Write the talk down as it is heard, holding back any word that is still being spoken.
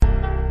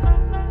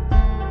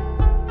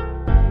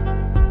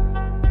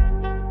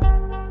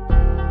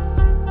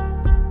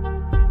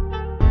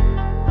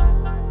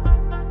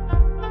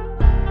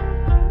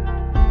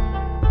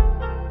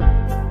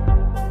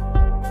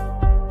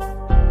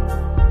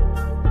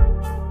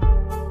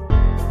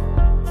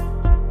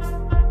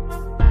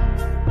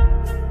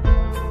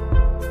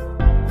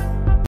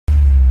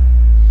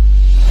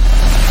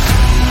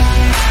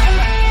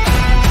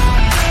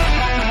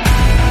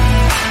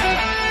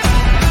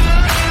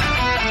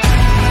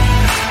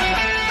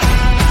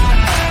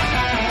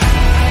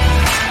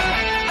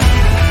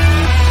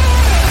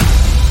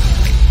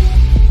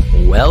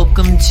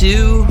Welcome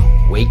to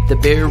Wake the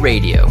Bear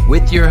Radio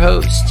with your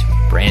host,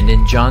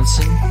 Brandon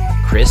Johnson,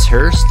 Chris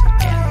Hurst,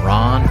 and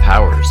Ron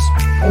Powers.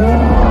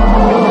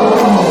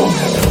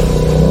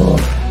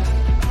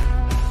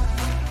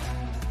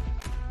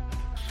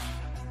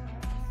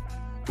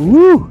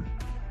 Woo!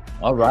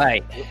 All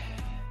right.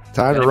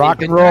 Time to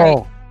rock and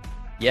roll. Night.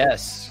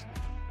 Yes,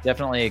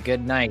 definitely a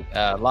good night.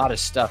 A lot of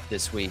stuff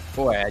this week.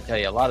 Boy, I tell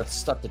you, a lot of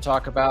stuff to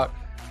talk about.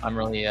 I'm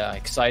really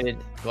excited.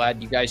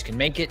 Glad you guys can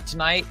make it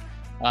tonight.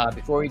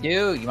 Before we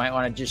do, you might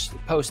want to just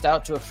post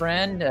out to a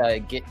friend,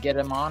 get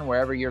them on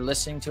wherever you're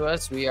listening to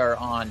us. We are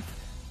on,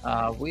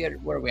 where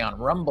are we on?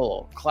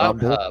 Rumble,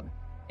 Cloud Hub,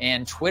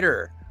 and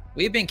Twitter.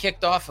 We've been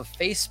kicked off of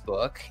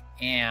Facebook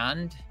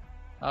and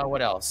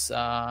what else?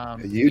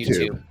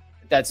 YouTube.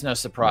 That's no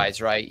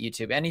surprise, right?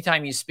 YouTube.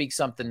 Anytime you speak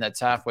something that's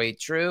halfway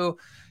true,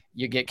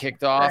 you get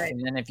kicked off. Right.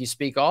 And then if you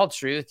speak all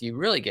truth, you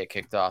really get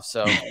kicked off.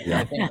 So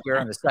I think we're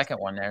on the second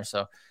one there.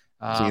 So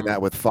seeing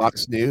that with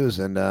Fox News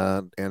and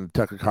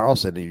Tucker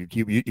Carlson,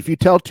 if you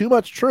tell too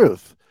much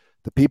truth,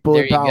 the people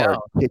in power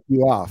kick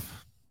you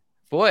off.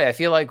 Boy, I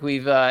feel like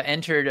we've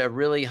entered a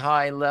really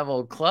high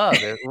level club.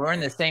 We're in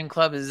the same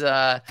club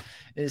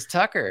as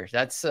Tucker.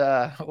 That's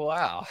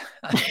wow.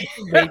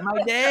 Made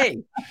my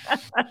day.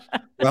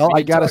 Well,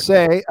 I gotta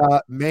say,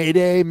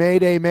 Mayday,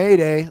 Mayday,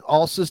 Mayday,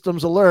 all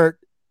systems alert.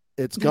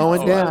 It's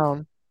going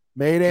down.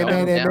 Mayday,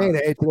 Mayday,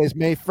 Mayday. Today's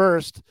May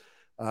 1st.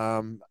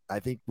 I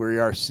think we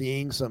are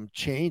seeing some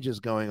changes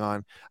going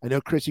on. I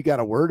know, Chris, you got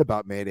a word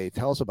about Mayday.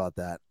 Tell us about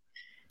that.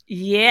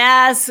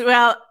 Yes.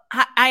 Well,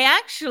 I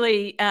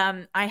actually,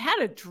 I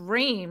had a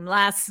dream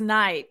last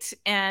night,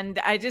 and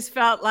I just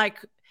felt like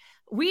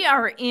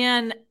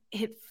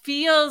it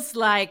feels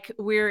like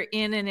we're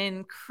in an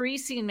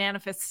increasing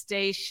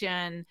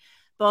manifestation,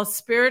 both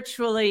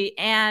spiritually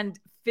and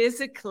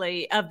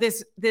physically, of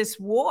this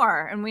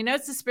war. And we know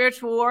it's a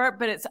spiritual war,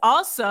 but it's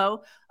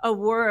also a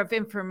war of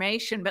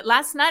information. But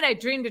last night I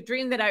dreamed a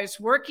dream that I was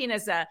working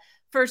as a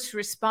first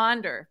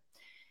responder.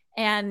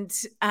 And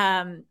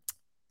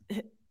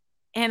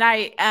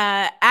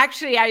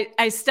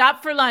I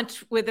stopped for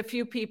lunch with a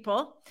few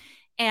people,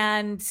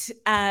 and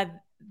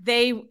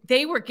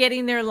they were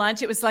getting their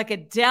lunch. It was like a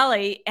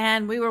deli,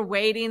 and we were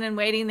waiting and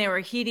waiting. They were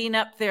heating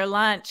up their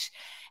lunch,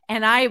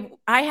 and I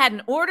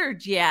hadn't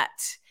ordered yet.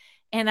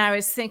 And I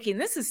was thinking,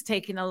 this is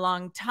taking a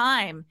long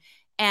time.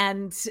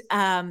 And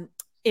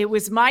it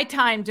was my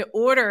time to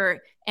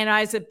order. And I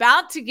was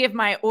about to give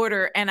my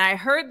order. And I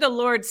heard the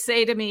Lord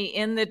say to me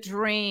in the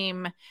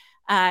dream,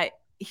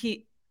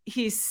 he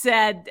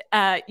said,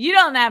 you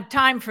don't have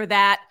time for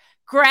that.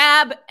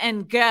 Grab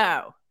and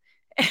go.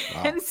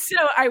 Wow. And so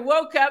I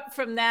woke up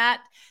from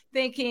that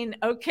thinking,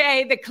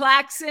 okay, the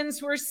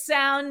klaxons were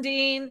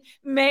sounding,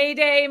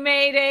 Mayday,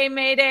 Mayday,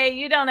 Mayday.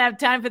 You don't have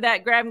time for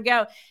that, grab and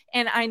go.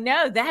 And I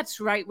know that's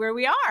right where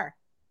we are.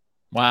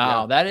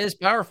 Wow, that is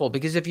powerful,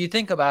 because if you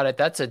think about it,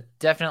 that's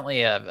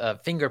definitely a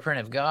fingerprint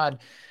of God,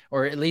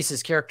 or at least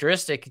his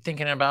characteristic,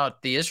 thinking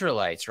about the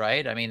Israelites,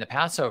 right? I mean, the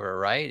Passover,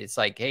 right? It's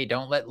like, hey,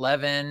 don't let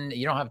leaven,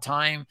 you don't have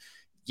time,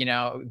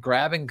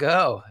 grab and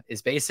go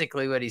is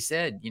basically what he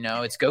said.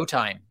 It's go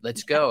time.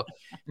 Let's go.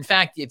 In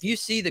fact, if you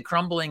see the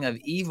crumbling of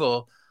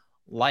evil,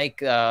 like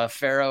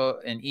Pharaoh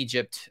in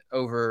Egypt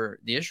over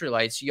the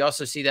Israelites, you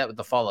also see that with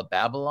the fall of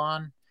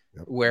Babylon,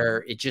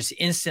 where it just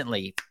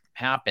instantly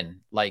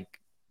happened,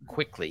 like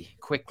quickly.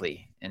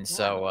 And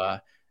so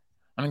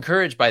I'm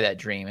encouraged by that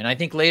dream. And I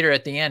think later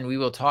at the end, we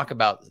will talk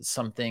about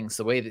some things,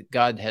 the way that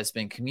God has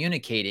been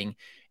communicating.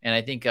 And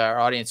I think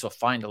our audience will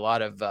find a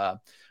lot of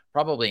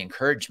probably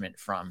encouragement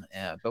from,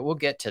 but we'll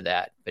get to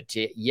that. But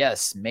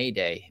yes,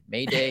 Mayday,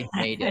 Mayday,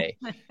 Mayday.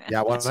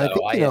 Yeah, well, so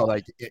I think,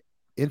 like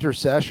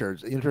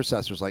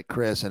intercessors like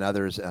Chris and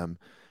others,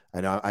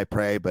 I know I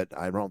pray, but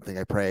I don't think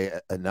I pray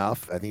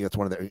enough. I think that's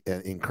one of the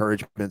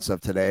encouragements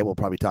of today. We'll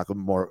probably talk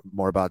more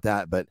about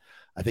that, but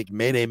I think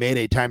Mayday,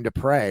 Mayday, time to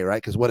pray,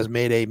 right? Because what does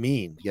Mayday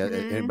mean? Yeah,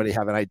 anybody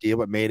have an idea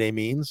what Mayday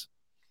means?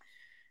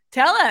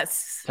 Tell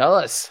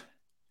us.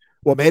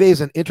 Well, Mayday is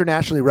an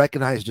internationally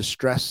recognized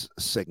distress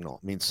signal.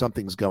 It means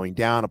something's going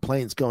down, a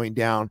plane's going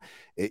down.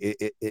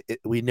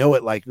 We know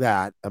it like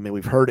that. I mean,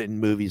 we've heard it in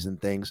movies and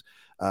things.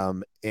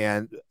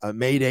 And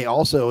Mayday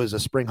also is a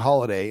spring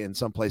holiday. In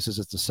some places,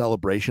 it's a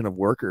celebration of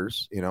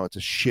workers. It's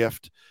a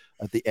shift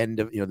at the end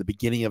of, the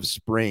beginning of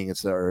spring.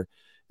 It's a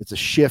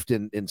shift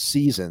in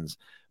seasons.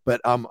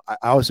 But I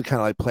also kind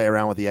of like play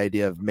around with the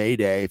idea of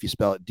Mayday. If you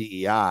spell it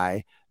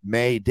DEI,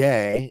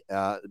 Mayday,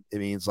 it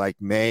means like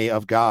May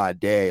of God,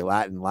 day,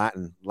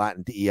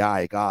 Latin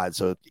DEI, God.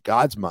 So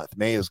God's month.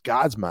 May is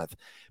God's month.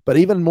 But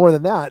even more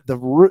than that, the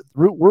root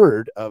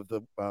word of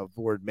the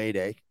word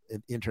Mayday,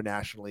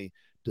 internationally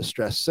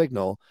distress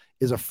signal,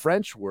 is a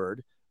French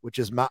word, which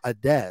is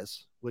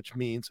ma'ades, which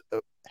means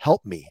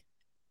help me.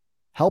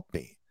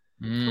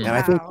 And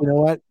I think,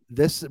 what,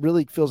 this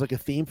really feels like a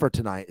theme for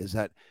tonight is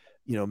that,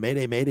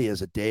 Mayday, Mayday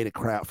is a day to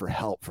cry out for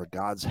help, for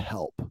God's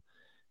help.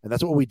 And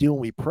that's what we do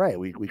when we pray.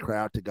 We cry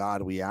out to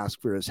God. We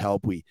ask for his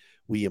help. We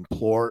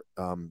implore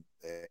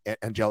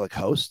angelic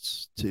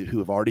hosts who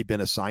have already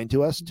been assigned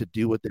to us to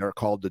do what they are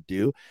called to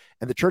do.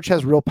 And the church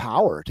has real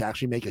power to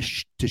actually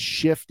to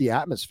shift the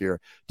atmosphere,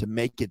 to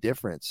make a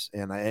difference.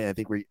 And I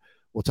think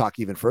we'll talk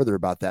even further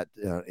about that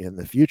in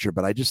the future.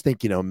 But I just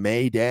think,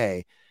 May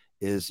Day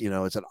is,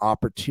 it's an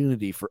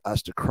opportunity for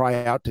us to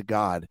cry out to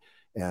God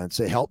and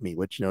say, help me,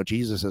 which,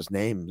 Jesus's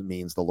name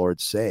means the Lord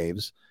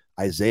saves.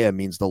 Isaiah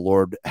means the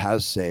Lord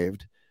has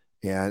saved.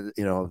 And,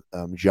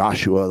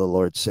 Joshua, the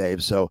Lord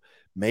saves. So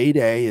May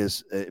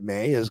is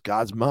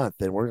God's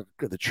month, and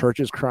the church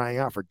is crying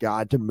out for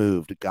God to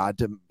move, to God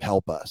to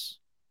help us.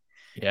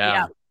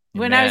 Yeah.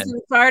 When I was in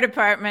the fire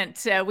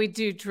department, we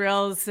do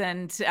drills,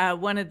 and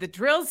one of the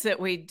drills that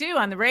we do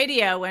on the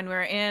radio when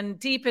we're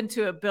deep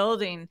into a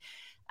building,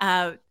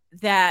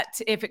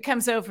 that if it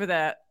comes over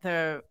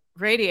the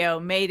radio,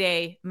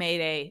 Mayday,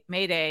 Mayday,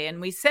 Mayday, and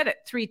we said it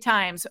 3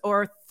 times,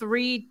 or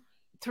three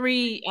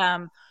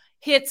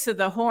hits of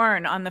the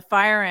horn on the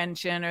fire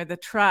engine or the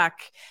truck,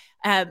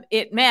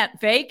 it meant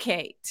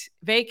vacate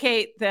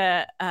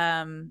the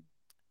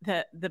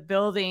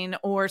building,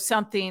 or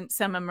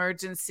some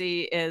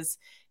emergency is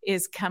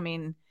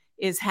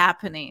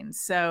happening.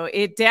 So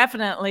it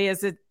definitely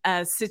is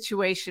a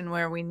situation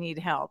where we need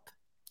help.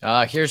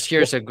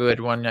 Here's a good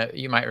one that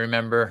you might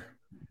remember.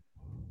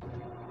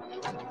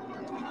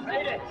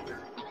 Mayday!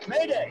 Mayday!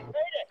 Mayday!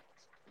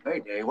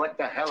 Mayday, what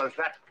the hell is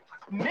that?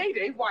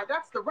 Mayday? Why,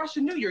 that's the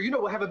Russian New Year.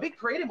 We'll have a big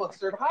parade and we'll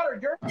serve hot hors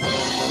d'oeuvres.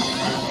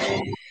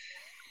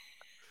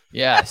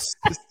 Yes.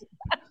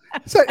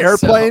 Is that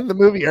Airplane, the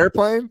movie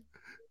Airplane?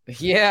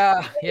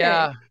 Yeah.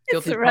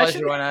 Guilty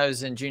pleasure when I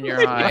was in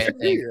junior high, I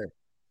think.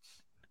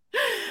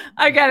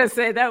 I gotta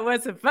say, that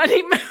was a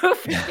funny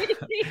movie.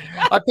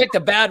 I picked a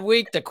bad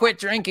week to quit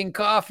drinking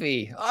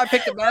coffee. I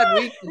picked a bad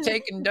week to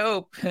taking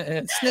dope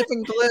and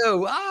sniffing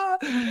glue.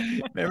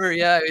 Remember?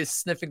 Yeah, it was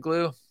sniffing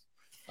glue.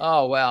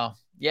 Oh, wow.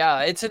 Yeah,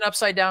 it's an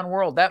upside down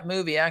world. That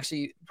movie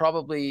actually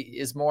probably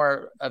is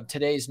more of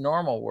today's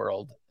normal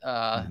world.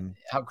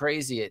 How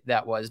crazy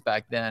that was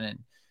back then.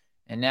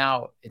 And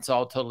now it's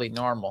all totally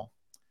normal.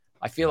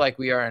 I feel like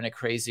we are in a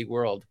crazy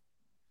world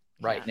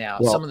right now.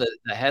 Well, some of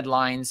the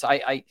headlines,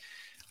 I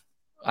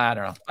don't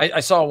know. I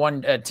saw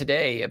one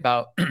today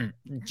about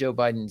Joe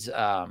Biden's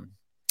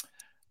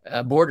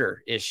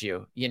border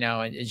issue,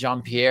 and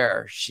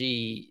Jean-Pierre,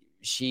 she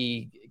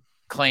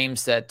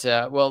claims that,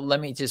 well, let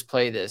me just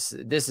play this.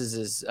 This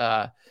is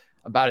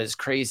about as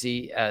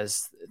crazy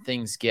as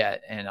things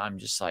get. And I'm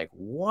just like,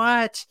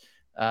 what?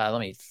 Let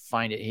me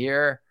find it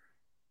here.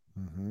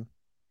 Mm-hmm.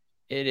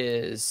 It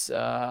is,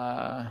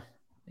 I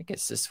think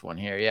it's this one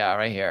here. Yeah,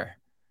 right here.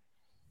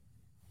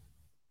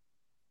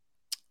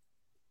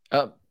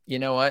 Oh, you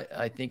know what?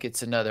 I think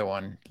it's another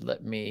one.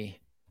 Let me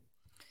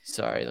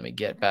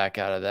get back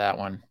out of that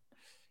one.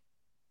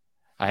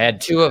 I had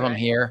 2 of them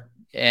here,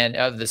 and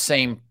of the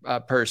same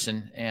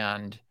person,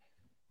 and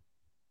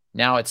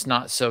now it's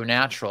not so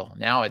natural.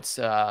 Now it's,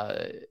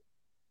 here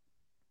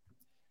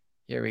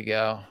we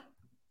go.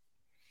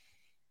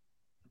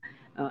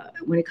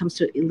 When it comes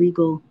to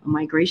illegal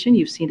migration,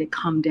 you've seen it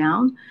come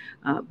down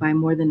by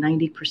more than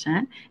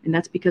 90%. And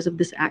that's because of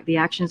the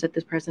actions that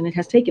this president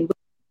has taken.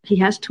 He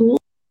has tools.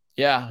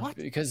 Yeah,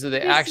 because of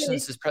the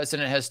actions this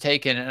president has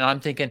taken. And I'm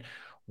thinking,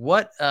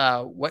 what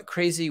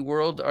crazy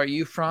world are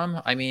you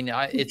from? I mean,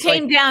 it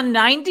came down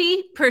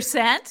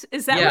 90%.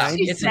 Is that what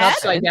she it's said? An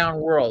upside down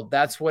world.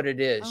 That's what it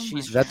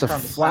is. That's a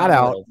flat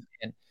out,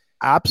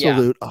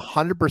 absolute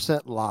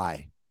 100%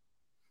 lie.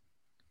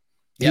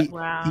 He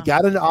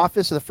got into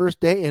office the first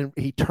day, and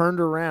he turned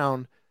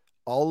around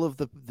all of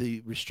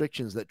the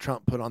restrictions that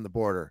Trump put on the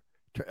border.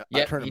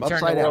 He turned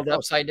the world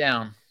upside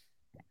down.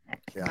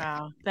 Yeah.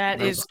 Wow,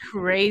 that is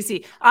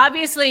crazy.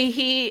 Obviously,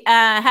 he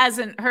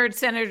hasn't heard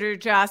Senator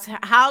Josh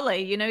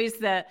Hawley. He's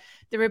the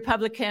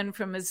Republican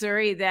from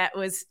Missouri that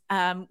was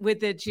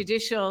with the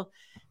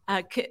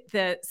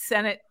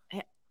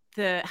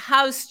the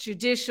House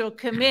Judicial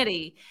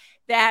Committee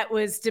that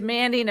was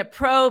demanding a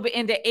probe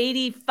into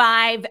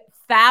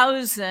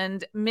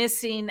 85,000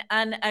 missing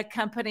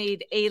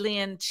unaccompanied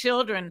alien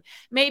children.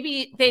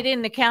 Maybe they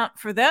didn't account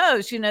for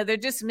those. They're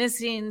just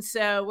missing,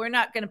 so we're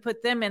not going to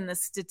put them in the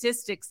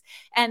statistics.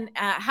 And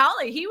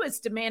Hawley, he was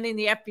demanding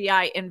the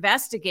FBI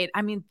investigate.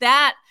 I mean,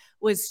 that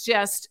was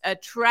just a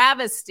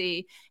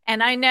travesty.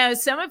 And I know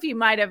some of you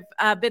might have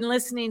been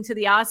listening to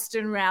the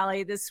Austin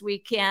rally this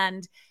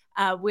weekend,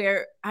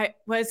 where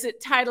was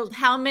it titled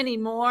 "How Many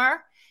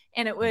More?"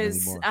 And it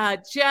was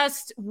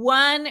just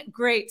one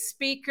great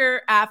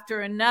speaker after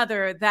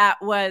another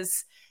that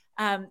was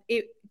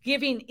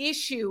giving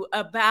issue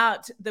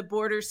about the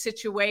border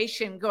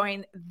situation,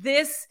 going,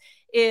 this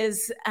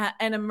is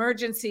an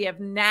emergency of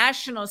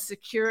national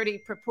security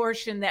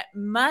proportion that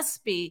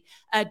must be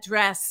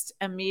addressed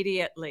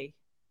immediately.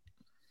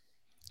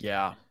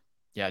 Yeah,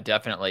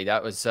 definitely.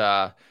 That was,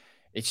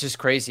 it's just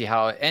crazy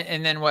how,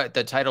 and then what,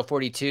 the Title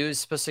 42 is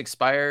supposed to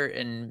expire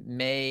in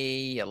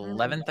May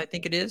 11th, I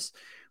think it is,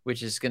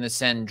 which is going to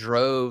send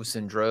droves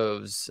and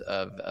droves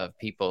of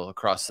people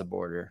across the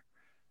border.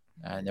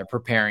 And they're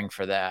preparing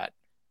for that.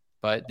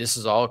 But this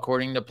is all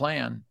according to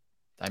plan.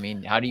 I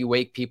mean, how do you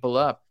wake people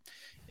up?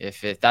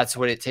 If that's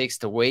what it takes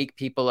to wake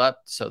people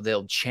up so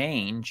they'll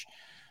change,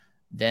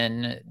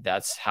 then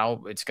that's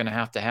how it's going to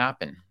have to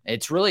happen.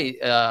 It's really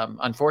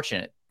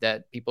unfortunate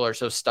that people are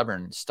so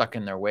stubborn, stuck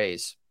in their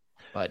ways.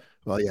 But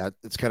well, yeah,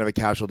 it's kind of a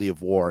casualty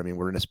of war. I mean,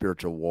 we're in a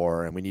spiritual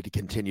war, and we need to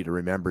continue to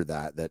remember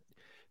that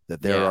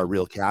there are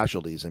real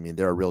casualties. I mean,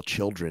 there are real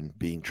children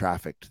being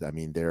trafficked. I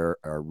mean, there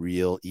are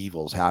real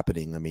evils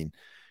happening. I mean,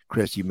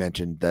 Chris, you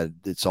mentioned that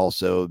it's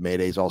also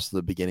Mayday is also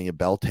the beginning of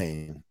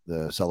Beltane,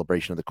 the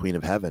celebration of the Queen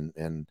of Heaven,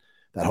 and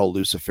that whole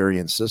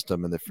Luciferian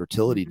system and the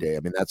fertility day.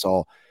 I mean, that's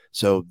all.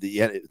 So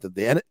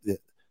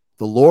the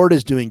Lord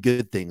is doing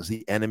good things.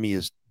 The enemy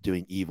is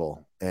doing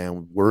evil,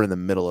 and we're in the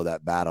middle of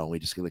that battle. And we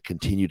just going to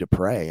continue to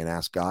pray and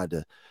ask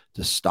God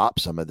to stop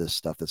some of this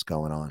stuff that's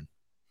going on.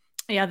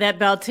 Yeah, that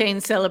Beltane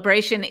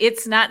celebration,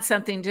 it's not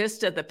something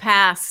just of the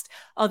past,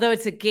 although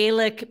it's a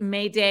Gaelic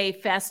Mayday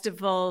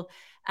festival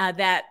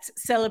that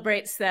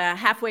celebrates the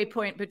halfway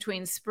point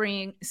between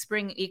spring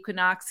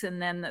equinox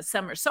and then the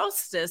summer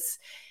solstice.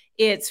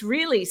 It's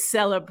really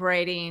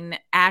celebrating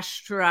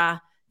Ashtra,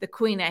 the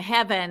Queen of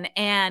Heaven,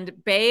 and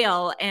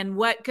Baal, and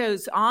what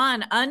goes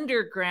on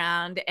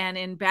underground and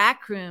in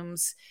back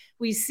rooms.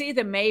 We see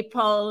the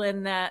maypole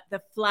and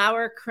the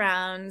flower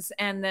crowns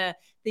and the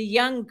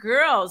young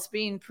girls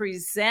being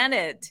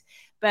presented.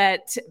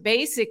 But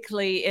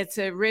basically, it's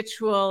a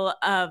ritual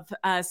of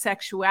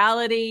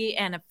sexuality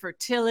and of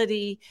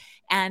fertility,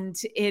 and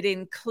it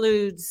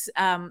includes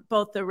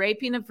both the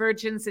raping of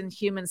virgins and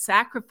human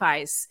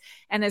sacrifice.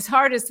 And as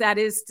hard as that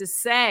is to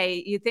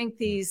say, you think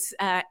these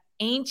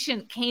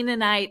ancient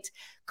Canaanite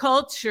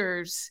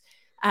cultures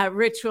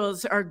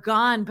rituals are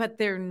gone, but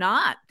they're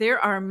not. There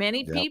are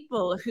many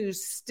people who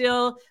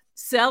still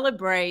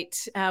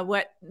celebrate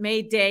what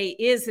Mayday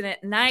is, and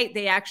at night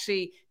they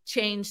actually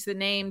change the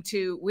name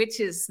to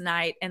Witches'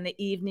 Night, and the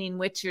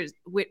evening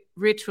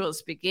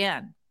rituals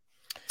begin.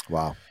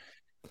 Wow.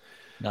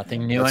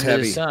 Nothing new under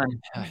the sun.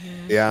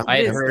 Yeah. I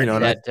had heard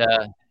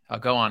that.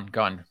 Go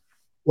on.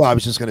 Well, I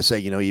was just going to say,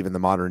 even the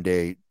modern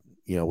day,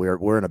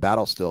 we're in a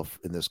battle still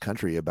in this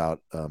country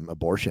about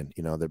abortion.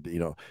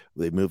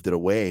 They moved it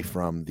away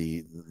from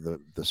the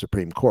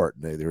Supreme Court.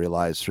 They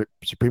realized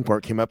Supreme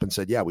Court came up and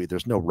said,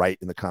 there's no right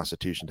in the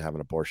Constitution to have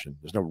an abortion.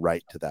 There's no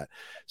right to that.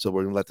 So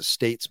we're going to let the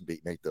states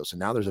make those. And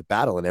now there's a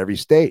battle in every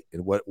state.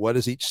 And what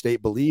does each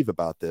state believe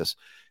about this?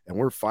 And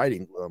we're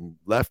fighting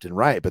left and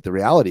right. But the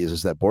reality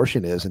is that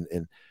abortion is,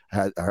 and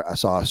I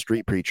saw a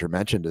street preacher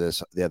mention to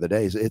this the other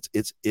day,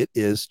 it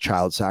is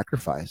child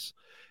sacrifice.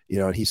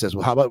 And he says,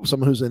 well, how about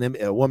someone who's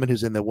a woman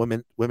who's in the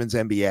women's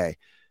NBA,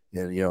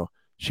 and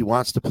she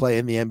wants to play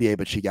in the NBA,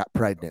 but she got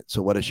pregnant.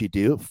 So what does she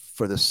do?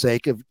 For the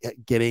sake of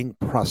getting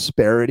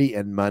prosperity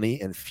and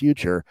money and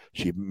future,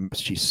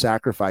 she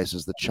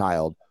sacrifices the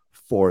child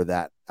for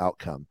that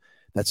outcome.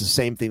 That's the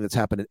same thing that's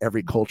happened in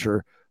every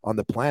culture on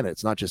the planet.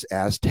 It's not just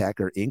Aztec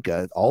or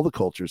Inca. All the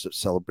cultures that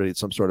celebrated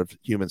some sort of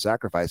human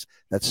sacrifice,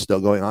 that's still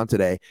going on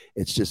today.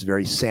 It's just a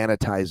very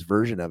sanitized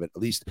version of it.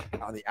 At least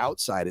on the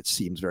outside, it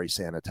seems very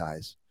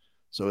sanitized.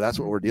 So that's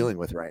what we're dealing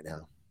with right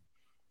now.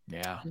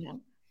 Yeah.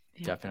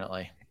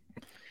 Definitely.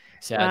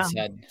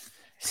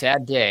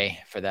 Sad day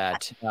for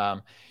that.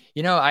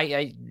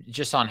 I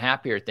just on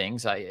happier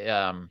things.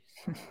 I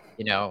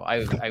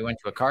went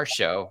to a car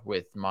show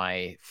with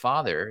my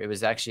father. It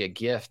was actually a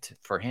gift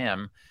for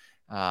him.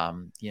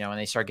 When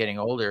they start getting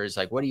older, it's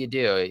like, what do you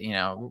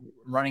do?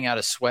 Running out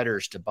of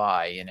sweaters to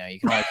buy, you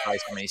can only buy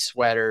so many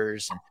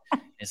sweaters.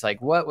 And it's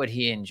like, what would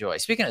he enjoy?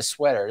 Speaking of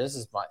sweater, this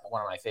is one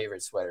of my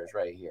favorite sweaters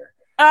right here.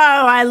 Oh,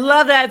 I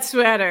love that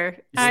sweater.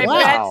 I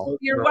bet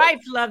your wife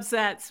loves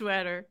that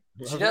sweater.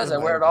 She does. I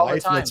wear it all the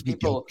time.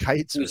 People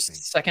do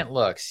second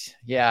looks.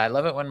 Yeah, I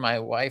love it when my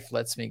wife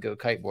lets me go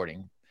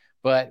kiteboarding.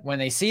 But when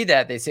they see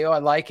that, they say, oh, I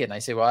like it. And I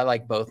say, well, I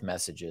like both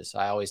messages.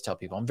 I always tell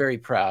people I'm very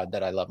proud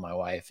that I love my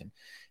wife. And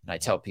I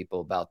tell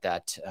people about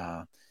that.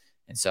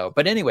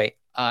 But anyway,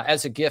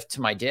 as a gift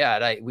to my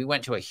dad, we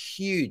went to a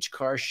huge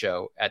car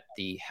show at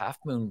the Half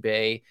Moon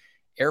Bay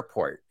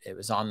Airport. It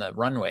was on the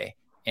runway.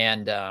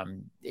 And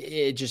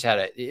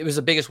it was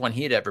the biggest one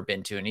he had ever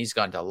been to. And he's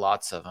gone to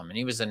lots of them. And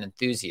he was an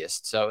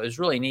enthusiast. So it was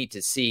really neat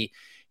to see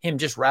him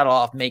just rattle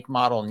off make,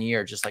 model, and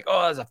year, just like,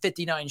 oh, it's a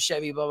 59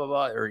 Chevy, blah, blah,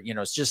 blah. Or,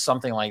 it's just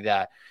something like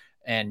that.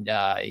 And,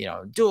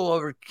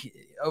 dual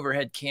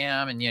overhead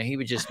cam. And, he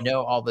would just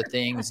know all the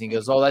things. And he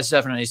goes, oh, that's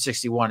definitely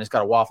 61. It's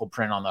got a waffle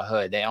print on the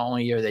hood. The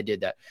only year they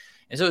did that.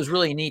 And so it was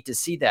really neat to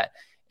see that.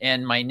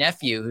 And my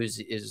nephew,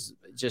 is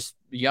just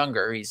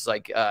younger, he's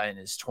like in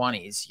his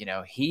 20s,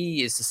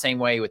 he is the same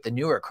way with the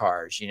newer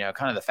cars,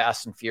 kind of the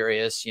Fast and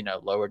Furious,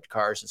 lowered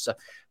cars and stuff.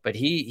 But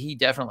he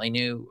definitely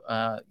knew,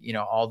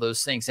 all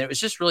those things. And it was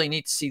just really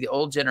neat to see the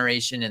old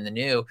generation and the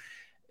new.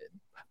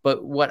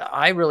 But what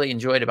I really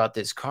enjoyed about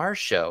this car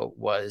show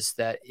was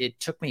that it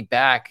took me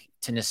back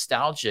to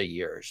nostalgia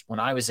years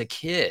when I was a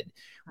kid,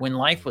 when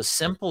life was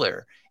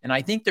simpler. And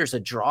I think there's a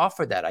draw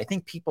for that. I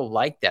think people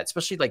like that,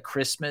 especially like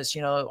Christmas,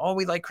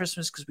 we like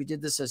Christmas because we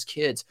did this as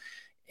kids.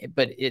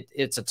 but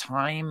it's a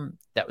time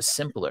that was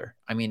simpler.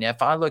 I mean,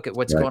 if I look at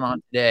what's Right. going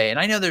on today, and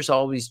I know there's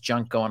always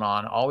junk going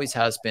on, always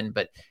has been,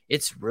 but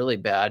it's really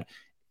bad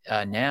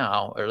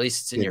now, or at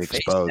least it's in your face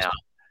Exposed. now.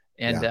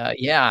 And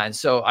and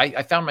so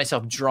I found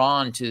myself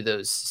drawn to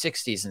those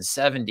 60s and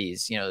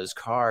 70s, those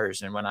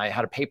cars. And when I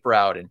had a paper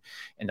out, and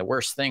the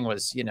worst thing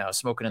was,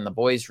 smoking in the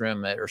boys'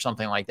 room or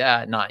something like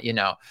that, not,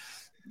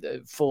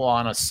 full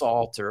on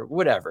assault or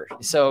whatever.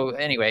 So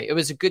anyway, it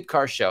was a good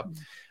car show.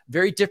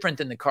 Very different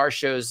than the car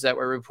shows that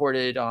were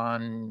reported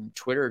on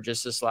Twitter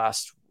just this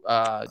last,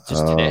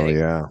 today.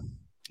 Yeah.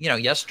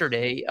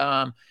 Yesterday,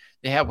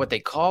 they have what they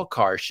call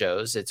car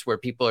shows. It's where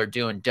people are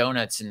doing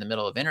donuts in the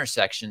middle of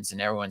intersections and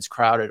everyone's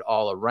crowded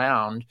all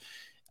around.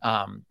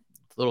 A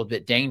little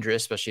bit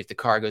dangerous, especially if the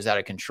car goes out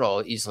of control.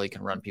 It easily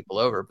can run people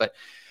over. But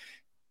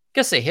I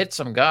guess they hit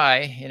some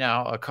guy,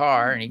 a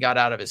car, and he got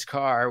out of his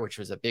car, which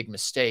was a big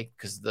mistake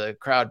because the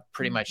crowd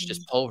pretty much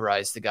just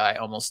pulverized the guy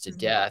almost to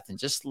death and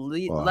just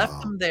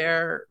left him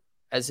there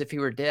as if he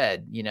were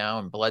dead,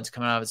 and blood's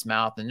coming out of his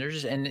mouth. And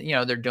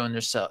they're doing their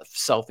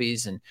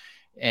selfies and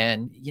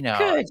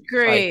Good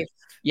grief.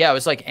 it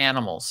was like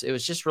animals. It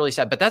was just really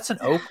sad. But that's in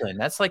Oakland.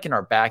 That's like in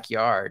our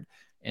backyard.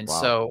 And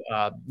so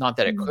not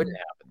that it couldn't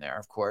happen there,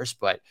 of course,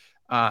 but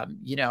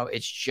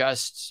it's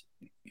just,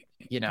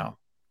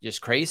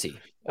 just crazy.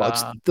 Well,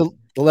 it's the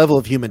level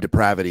of human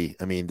depravity.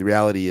 I mean, the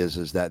reality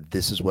is that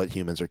this is what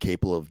humans are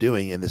capable of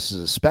doing, and this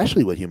is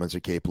especially what humans are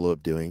capable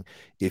of doing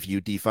if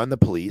you defund the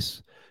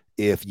police,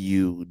 if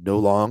you no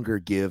longer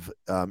give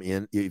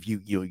if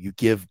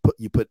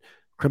you put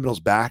criminals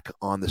back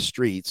on the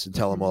streets and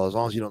tell them, well, as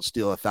long as you don't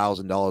steal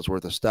 $1,000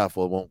 worth of stuff,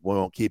 we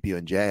won't keep you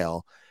in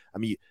jail. I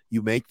mean,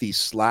 you make these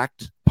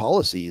slacked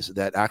policies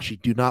that actually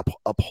do not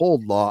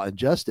uphold law and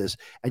justice,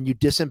 and you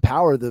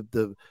disempower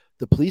the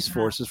police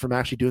forces from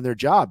actually doing their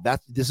job.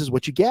 This is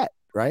what you get,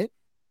 right?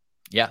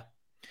 Yeah.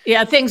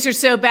 Yeah, things are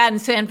so bad in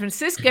San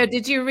Francisco.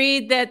 Did you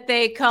read that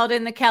they called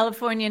in the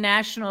California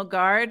National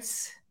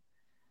Guards?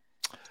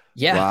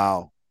 Yeah.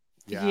 Wow.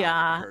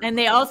 Yeah. And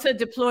they also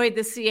deployed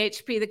the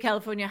CHP, the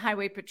California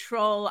Highway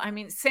Patrol. I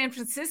mean, San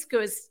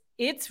Francisco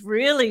it's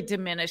really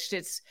diminished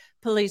its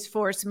police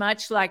force,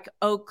 much like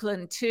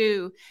Oakland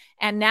too.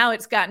 And now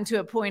it's gotten to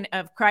a point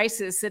of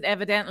crisis that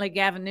evidently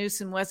Gavin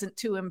Newsom wasn't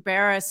too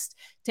embarrassed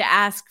to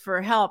ask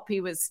for help.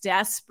 He was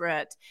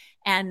desperate.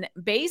 And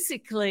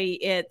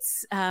basically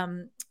it's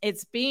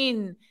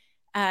being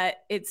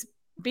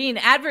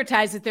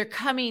advertised that they're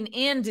coming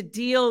in to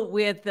deal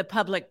with the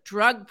public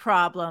drug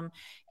problem.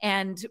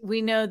 And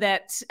we know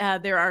that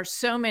there are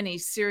so many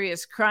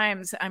serious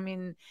crimes. I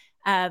mean,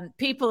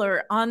 people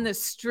are on the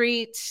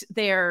street,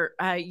 they're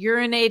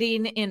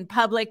urinating in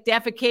public,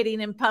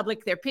 defecating in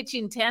public, they're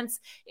pitching tents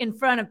in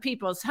front of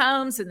people's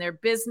homes and their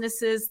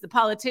businesses. The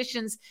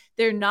politicians,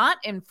 they're not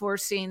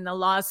enforcing the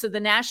law. So the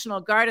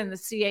National Guard and the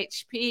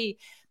CHP,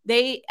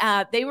 they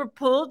were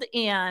pulled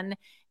in,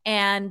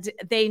 and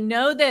they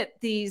know that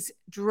these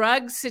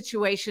drug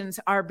situations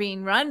are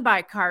being run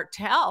by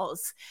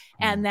cartels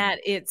and that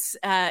it's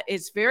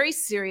very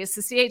serious.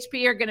 The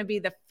CHP are going to be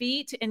the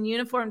feet and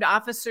uniformed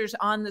officers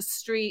on the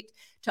street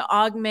to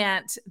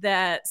augment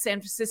the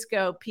San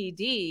Francisco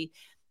PD.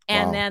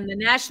 And then the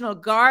National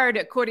Guard,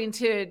 according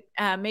to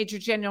Major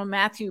General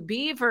Matthew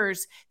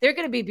Beavers, they're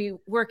going to be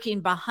working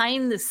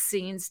behind the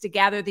scenes to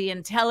gather the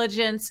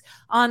intelligence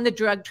on the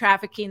drug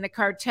trafficking, the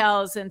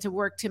cartels, and to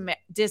work to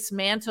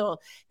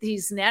dismantle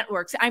these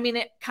networks. I mean,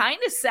 it kind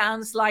of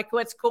sounds like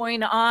what's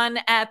going on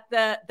at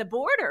the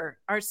border,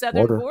 our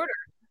southern border.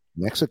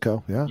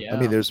 Mexico. Yeah.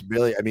 I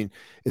mean,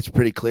 it's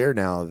pretty clear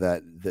now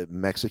that the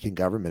Mexican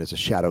government is a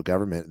shadow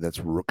government that's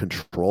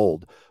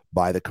controlled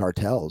by the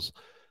cartels.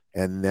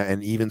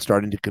 And even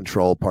starting to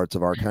control parts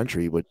of our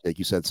country, which, like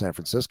you said, San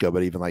Francisco,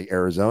 but even like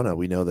Arizona,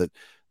 we know that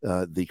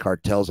the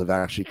cartels have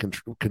actually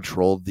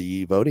controlled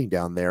the voting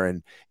down there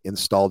and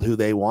installed who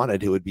they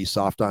wanted, who would be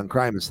soft on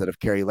crime. Instead of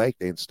Kerry Lake,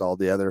 they installed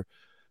the other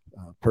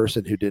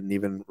person who didn't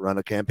even run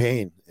a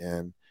campaign.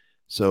 And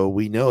so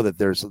we know that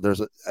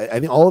I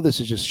think all of this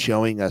is just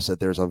showing us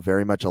that there's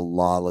very much a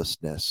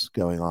lawlessness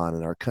going on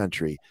in our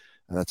country.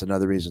 And that's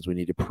another reason we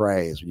need to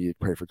pray, is we need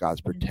to pray for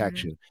God's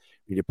protection.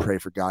 We need to pray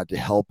for God to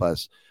help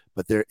us.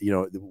 But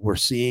we're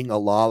seeing a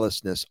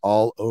lawlessness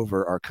all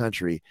over our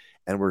country,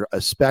 and we're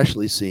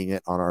especially seeing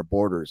it on our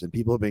borders. And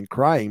people have been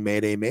crying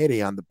Mayday,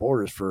 Mayday on the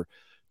borders for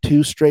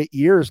 2 straight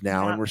years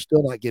now, and we're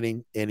still not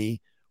getting any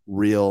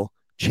real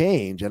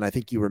change. And I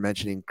think you were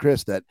mentioning,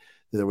 Chris, that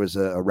there was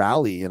a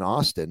rally in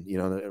Austin,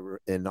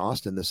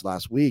 this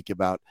last week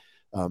about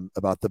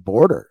the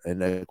border,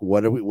 and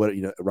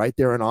right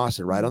there in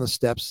Austin, right on the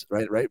steps,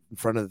 right in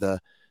front of the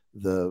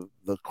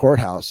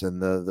courthouse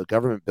and the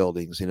government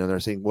buildings, they're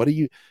saying,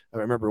 I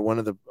remember one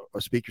of the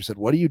speakers said,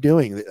 what are you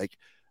doing? Like,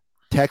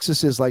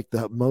 Texas is like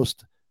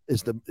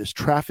is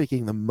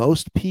trafficking the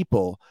most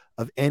people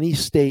of any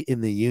state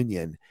in the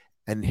union.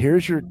 And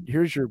here's your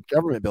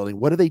government building.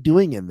 What are they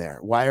doing in there?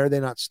 Why are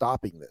they not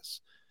stopping this?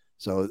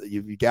 So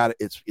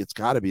it's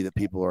got to be that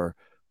people are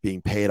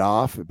being paid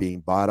off, or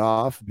being bought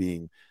off,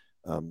 being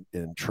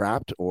and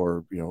trapped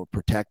or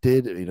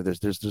protected.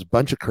 There's a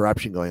bunch of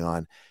corruption going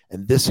on,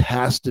 and this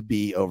has to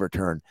be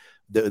overturned.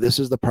 This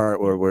is the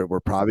part where we're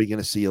probably going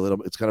to see a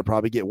little. It's going to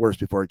probably get worse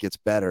before it gets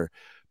better,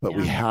 but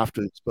we have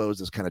to expose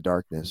this kind of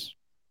darkness.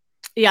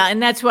 Yeah,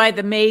 and that's why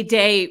the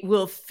Mayday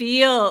will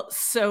feel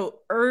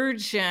so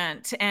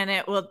urgent, and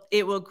it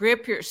will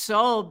grip your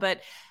soul. But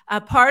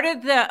part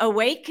of the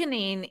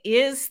awakening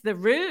is the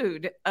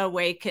rude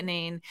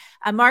awakening.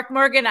 Mark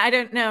Morgan, I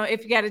don't know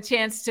if you got a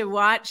chance to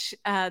watch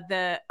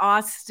the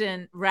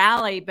Austin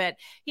rally, but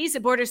he's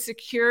a border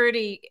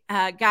security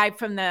guy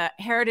from the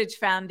Heritage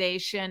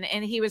Foundation,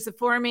 and he was the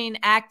former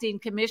acting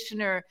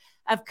commissioner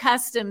of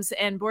Customs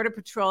and Border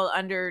Patrol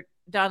under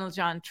Donald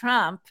John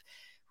Trump.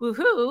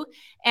 Woohoo.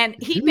 And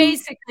he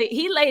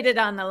laid it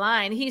on the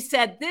line. He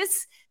said,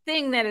 this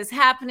thing that is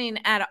happening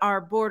at our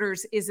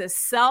borders is a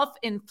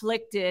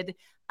self-inflicted,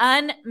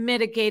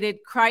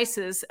 unmitigated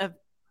crisis of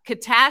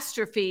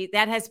catastrophe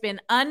that has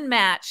been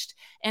unmatched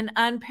and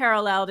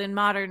unparalleled in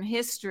modern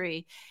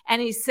history.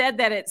 And he said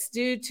that it's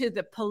due to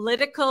the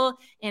political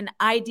and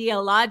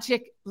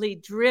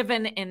ideologically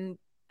driven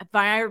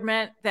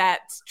environment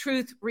that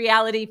truth,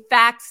 reality,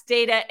 facts,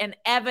 data, and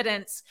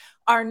evidence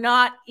are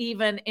not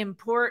even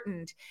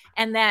important,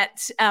 and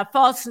that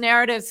false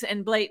narratives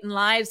and blatant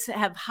lies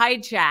have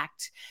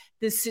hijacked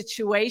the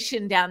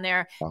situation down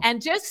there. Wow.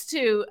 And just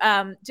to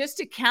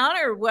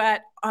counter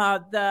what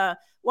the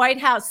White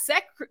House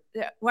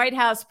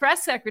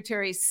press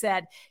secretary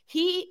said,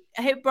 he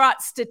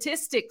brought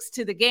statistics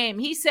to the game.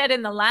 He said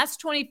in the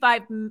last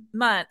 25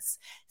 months,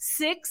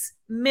 6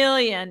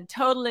 million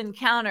total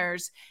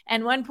encounters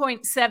and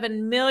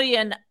 1.7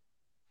 million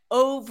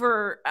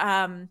over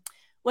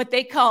what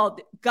they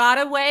called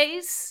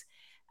gotaways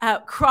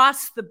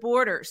crossed the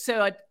border.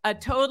 So a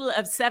total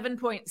of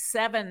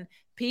 7.7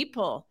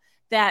 people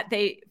that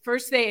they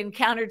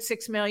encountered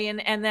 6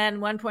 million, and then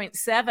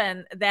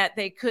 1.7 that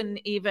they couldn't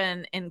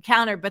even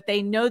encounter, but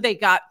they know they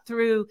got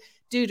through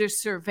due to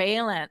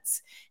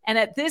surveillance. And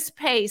at this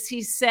pace,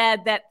 he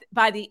said that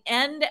by the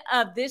end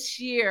of this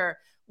year,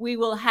 we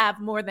will have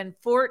more than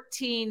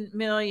 14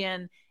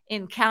 million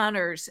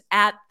encounters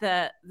at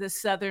the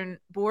southern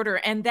border.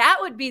 And that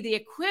would be the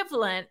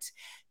equivalent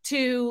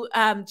to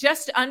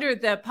just under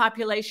the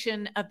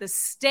population of the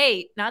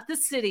state, not the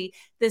city,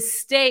 the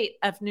state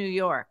of New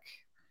York.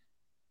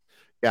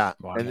 Yeah.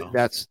 Wow. And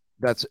that's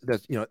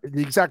the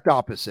exact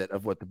opposite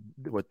of what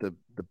the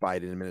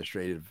Biden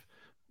administrative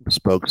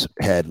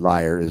spokeshead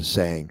liar is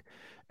saying.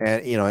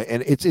 And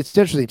and it's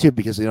interesting too,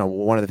 because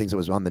one of the things that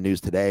was on the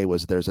news today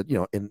was there's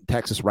in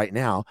Texas right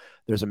now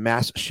there's a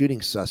mass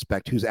shooting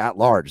suspect who's at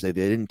large. They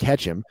didn't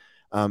catch him,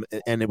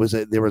 and there was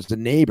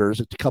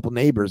a couple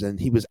neighbors, and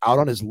he was out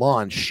on his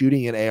lawn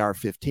shooting an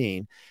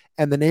AR-15.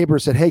 And the neighbor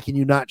said, "Hey, can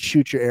you not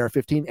shoot your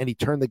AR-15?" And he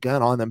turned the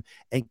gun on them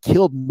and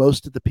killed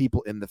most of the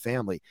people in the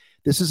family.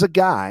 This is a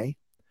guy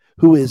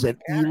who is an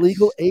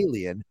illegal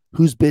alien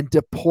who's been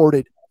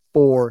deported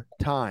 4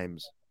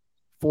 times.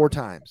 4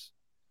 times.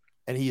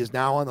 And he is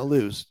now on the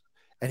loose,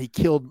 and he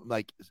killed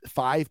like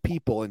 5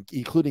 people,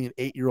 including an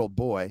 8-year-old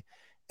boy,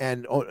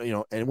 and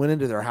went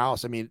into their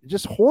house. I mean,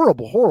 just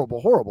horrible,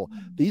 horrible, horrible.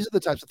 These are the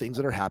types of things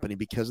that are happening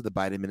because of the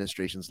Biden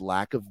administration's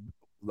lack of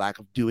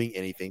doing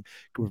anything,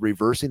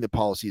 reversing the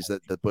policies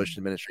that the Bush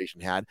administration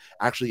had,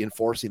 actually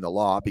enforcing the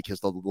law, because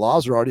the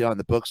laws are already on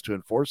the books to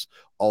enforce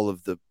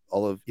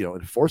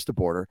enforce the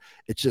border.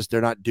 It's just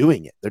they're not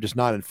doing it. They're just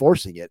not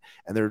enforcing it,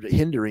 and they're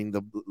hindering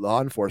the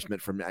law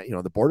enforcement from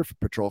the Border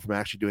Patrol from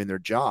actually doing their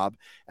job,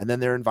 and then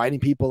they're inviting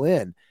people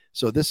in.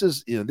 So this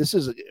is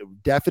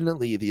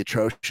definitely the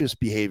atrocious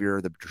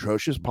behavior, the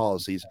atrocious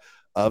policies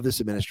of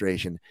this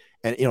administration.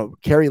 And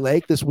Carrie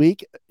Lake this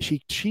week,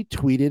 she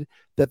tweeted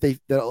that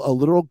a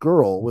little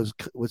girl was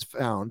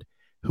found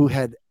who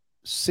had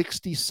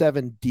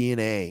 67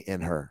 DNA in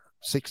her.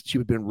 She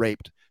had been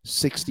raped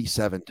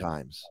 67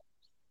 times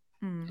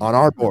on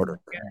our border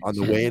on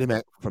the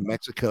way from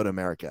Mexico to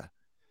America.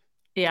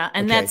 Yeah,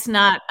 and that's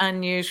not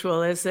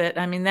unusual, is it?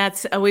 I mean,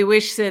 we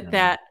wish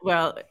that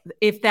well,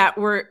 if that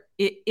were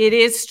it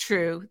is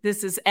true.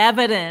 This is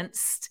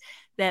evidenced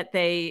that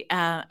they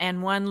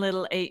and one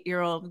little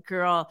 8-year-old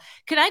girl.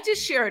 Can I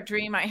just share a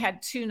dream I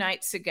had 2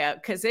 nights ago?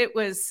 Because it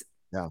was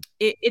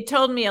it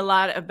told me a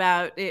lot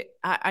about it.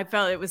 I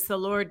felt it was the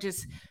Lord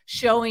just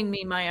showing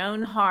me my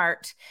own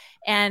heart.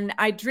 And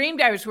I dreamed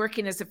I was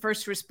working as a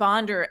first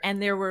responder, and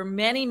there were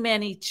many,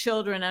 many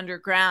children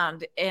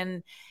underground.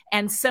 And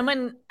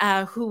someone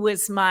who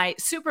was my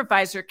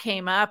supervisor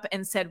came up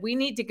and said, "We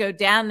need to go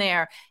down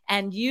there,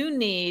 and you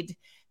need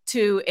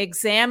to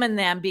examine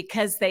them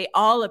because they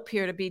all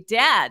appear to be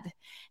dead.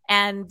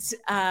 And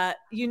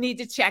you need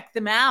to check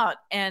them out."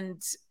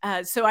 And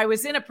so I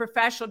was in a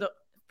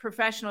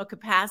professional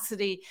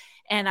capacity,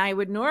 and I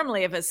would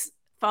normally have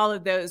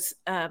followed those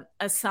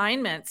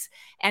assignments.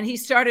 And he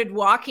started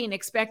walking,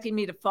 expecting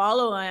me to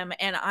follow him.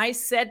 And I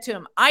said to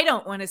him, "I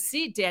don't want to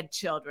see dead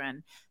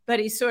children." But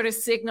he sort of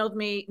signaled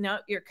me, "No,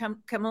 you're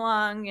come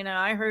along.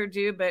 I heard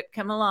you, but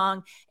come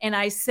along." And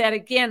I said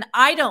again,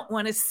 "I don't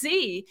want to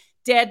see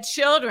dead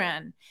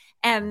children."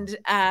 And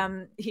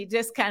he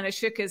just kind of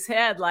shook his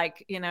head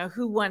like,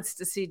 who wants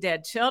to see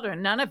dead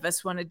children? None of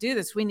us want to do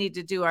this. We need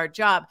to do our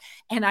job.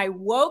 And I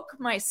woke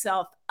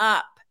myself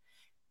up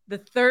the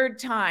third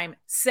time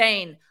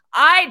saying,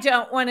 I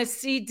don't want to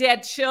see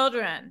dead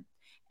children.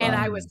 And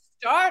I was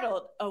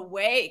startled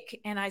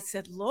awake. And I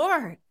said,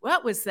 Lord,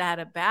 what was that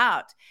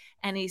about?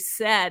 And he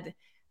said,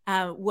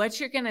 what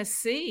you're going to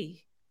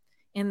see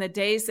in the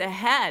days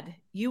ahead,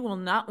 you will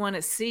not want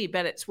to see,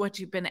 but it's what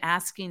you've been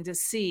asking to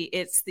see.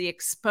 It's the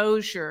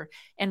exposure.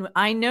 And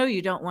I know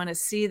you don't want to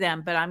see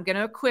them, but I'm going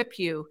to equip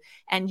you,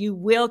 and you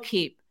will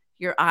keep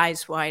your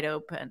eyes wide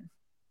open.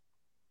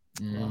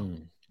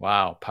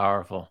 Wow.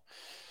 Powerful.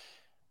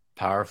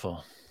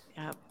 Powerful.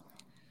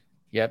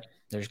 Yep.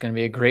 There's going to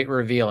be a great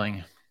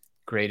revealing,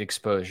 great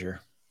exposure.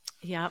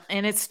 Yeah.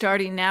 And it's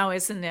starting now,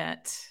 isn't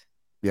it?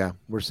 Yeah.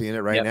 We're seeing it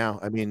right now.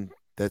 I mean,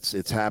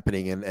 it's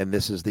happening. And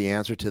this is the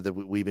answer to that.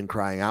 We've been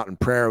crying out in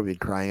prayer. We've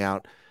been crying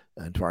out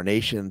to our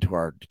nation, to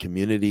our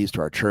communities,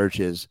 to our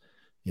churches.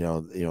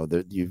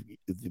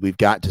 We've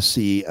got to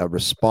see a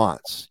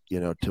response,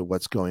 to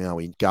what's going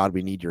on. God,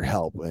 we need your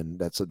help. And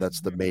that's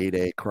the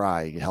Mayday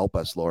cry. Help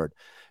us, Lord.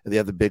 And the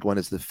other big one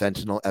is the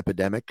fentanyl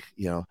epidemic.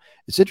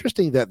 It's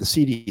interesting that the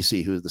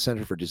CDC, who is the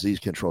Center for Disease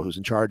Control, who's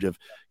in charge of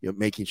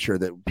making sure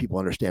that people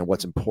understand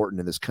what's important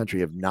in this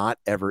country, have not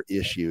ever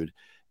issued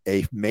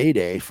a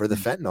Mayday for the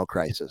fentanyl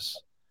crisis.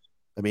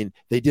 I mean,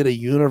 they did a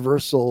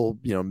universal,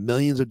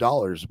 millions of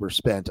dollars were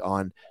spent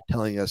on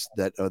telling us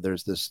that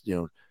there's this,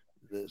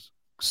 this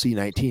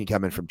C-19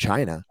 coming from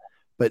China,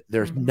 but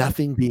there's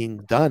nothing being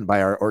done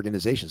by our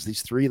organizations.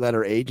 These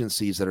 3-letter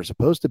agencies that are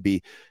supposed to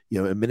be,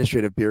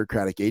 administrative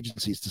bureaucratic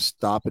agencies to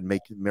stop and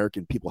make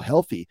American people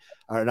healthy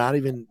they're not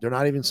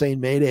even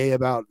saying Mayday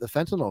about the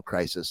fentanyl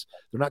crisis.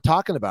 They're not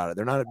talking about it.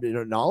 They're not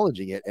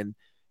acknowledging it. And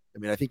I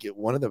mean, I think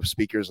one of the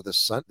speakers of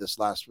this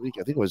last week,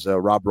 I think it was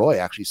Rob Roy,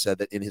 actually said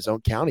that in his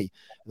own county,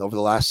 over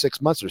the last 6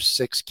 months, there's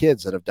 6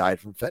 kids that have died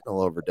from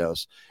fentanyl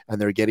overdose,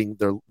 and they're getting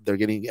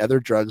other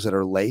drugs that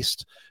are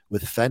laced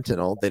with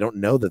fentanyl. They don't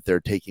know that they're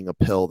taking a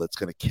pill that's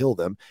going to kill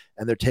them,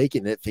 and they're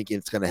taking it thinking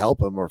it's going to help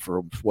them, or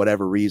for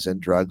whatever reason,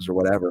 drugs or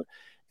whatever,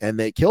 and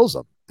it kills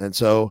them. And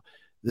so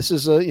this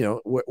is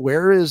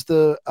where is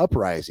the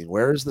uprising?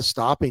 Where is the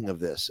stopping of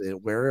this?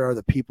 Where are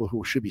the people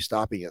who should be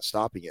stopping it?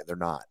 They're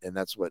not, and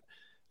that's what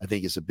I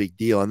think is a big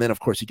deal. And then, of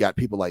course, you got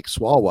people like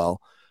Swalwell,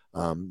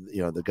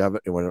 the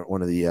governor,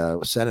 one of the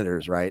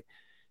senators, right?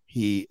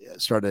 He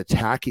started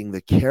attacking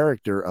the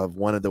character of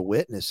one of the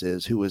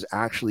witnesses who was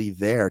actually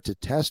there to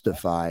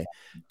testify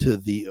to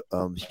the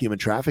human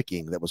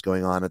trafficking that was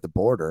going on at the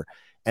border.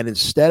 And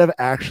instead of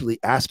actually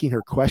asking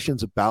her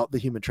questions about the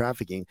human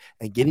trafficking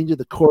and getting to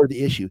the core of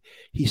the issue,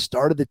 he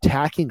started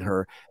attacking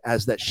her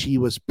as that she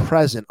was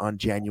present on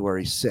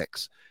January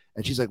 6th.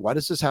 And she's like, why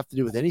does this have to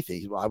do with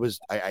anything? Well, there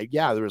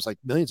was like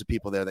millions of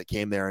people there that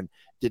came there and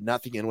did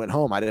nothing and went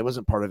home. I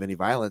wasn't part of any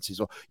violence.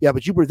 He's like, yeah,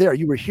 but you were there,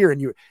 you were here.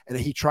 And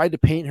he tried to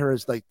paint her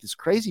as like this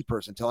crazy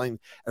person, telling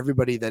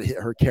everybody that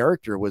her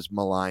character was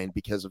maligned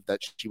because of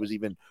that. She was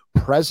even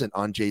present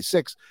on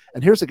J6.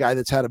 And here's a guy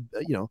that's had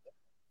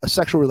a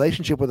sexual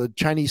relationship with a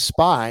Chinese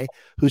spy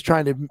who's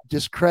trying to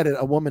discredit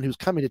a woman who's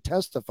coming to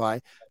testify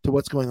to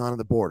what's going on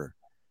the border.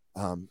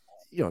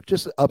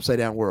 Just an upside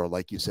down world,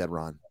 like you said,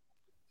 Ron.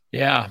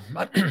 Yeah,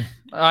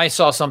 I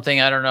saw something.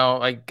 I don't know.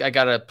 I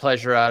got a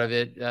pleasure out of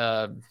it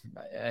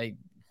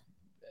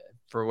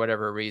for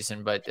whatever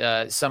reason,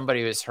 but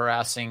somebody was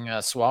harassing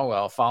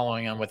Swalwell,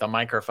 following him with a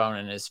microphone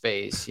in his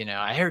face.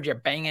 I heard you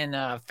banging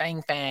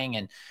Fang Fang,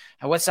 and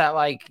what's that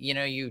like?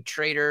 You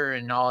traitor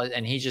and all.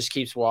 And he just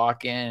keeps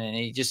walking, and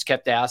he just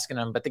kept asking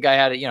him. But the guy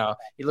had,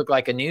 he looked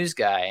like a news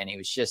guy, and he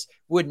was just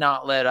would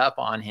not let up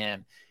on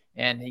him.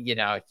 And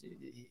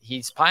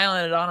he's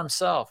piling it on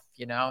himself.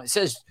 It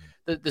says.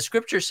 The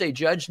scriptures say,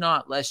 judge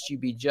not lest you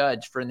be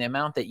judged, for in the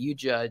amount that you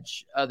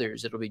judge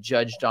others, it'll be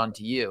judged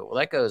onto you.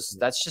 Well,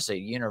 that's just a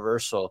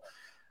universal,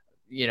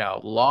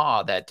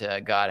 law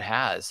that God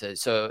has.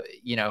 So,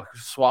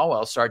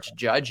 Swalwell starts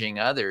judging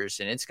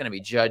others, and it's going to be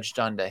judged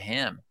unto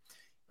him.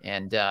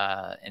 And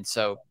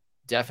so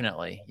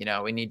definitely,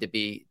 we need to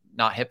be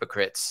not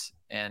hypocrites,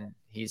 and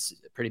he's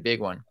a pretty big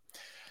one.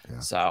 Yeah.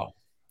 So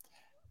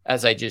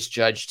as I just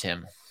judged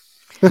him.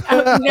 No,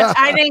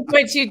 I think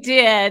what you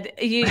did,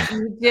 you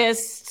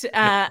just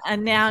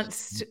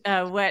announced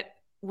what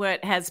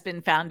has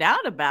been found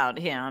out about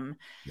him.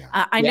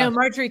 Yeah. I know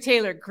Marjorie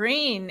Taylor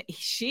Greene.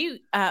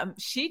 She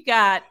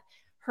got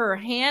her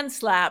hand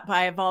slapped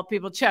by, of all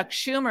people, Chuck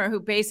Schumer, who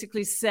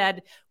basically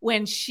said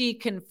when she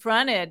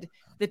confronted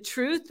the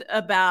truth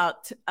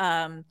about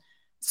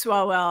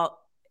Swalwell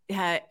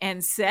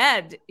and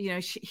said,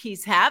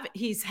 he's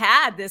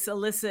had this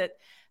illicit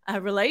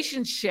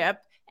relationship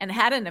and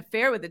had an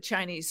affair with a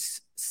Chinese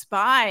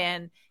spy.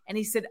 And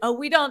he said,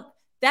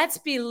 that's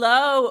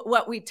below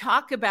what we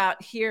talk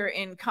about here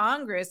in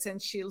Congress. And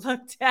she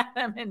looked at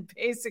him and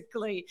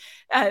basically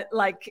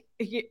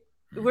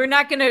we're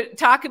not going to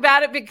talk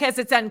about it because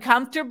it's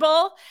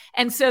uncomfortable.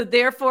 And so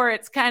therefore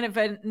it's kind of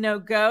a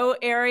no-go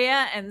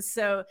area. And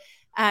so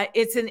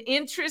it's an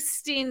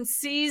interesting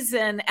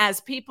season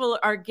as people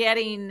are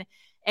getting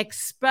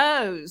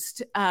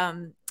exposed.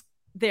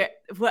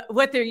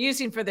 What they're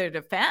using for their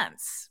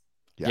defense.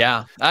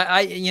 Yeah.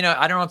 I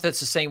don't know if that's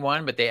the same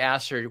one, but they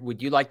asked her,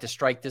 would you like to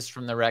strike this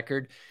from the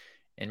record?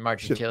 And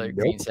Marjorie Taylor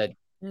Greene said,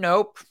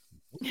 nope.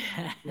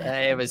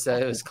 It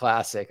was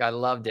classic. I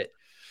loved it.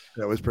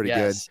 That was pretty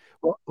good.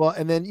 Well,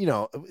 and then,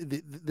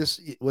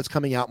 this, what's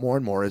coming out more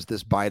and more is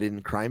this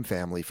Biden crime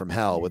family from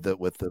hell with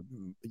the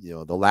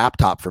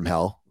laptop from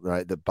hell,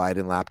 right? The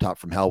Biden laptop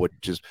from hell,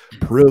 which is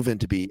proven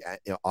to be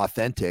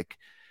authentic.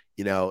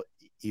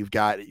 You've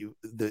got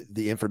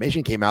the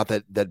information came out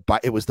that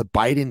it was the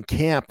Biden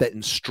camp that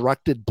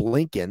instructed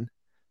Blinken.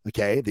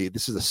 Okay.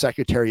 This is the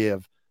Secretary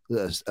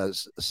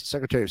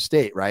of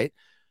State, right?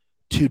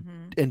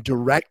 And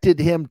directed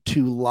him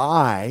to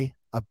lie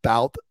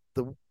about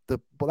the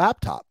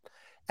laptop,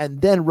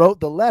 and then wrote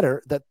the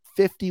letter that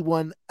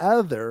 51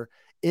 other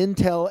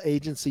intel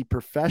agency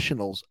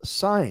professionals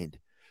signed.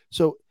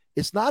 So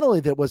it's not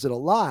only that was it a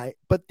lie,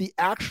 but the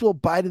actual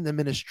Biden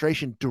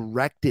administration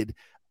directed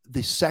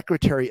the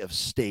Secretary of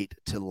State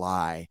to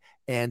lie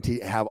and to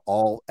have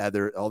all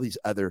these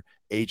other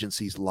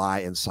agencies lie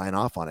and sign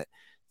off on it.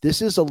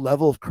 This is a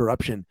level of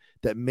corruption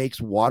that makes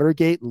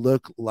Watergate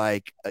look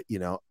like, a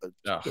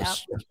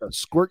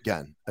squirt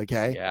gun.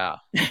 Okay. Yeah.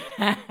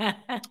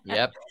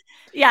 Yep.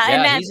 Yeah.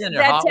 And he's in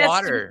hot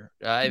water.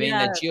 I mean,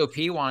 the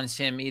GOP wants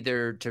him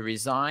either to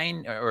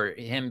resign or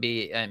him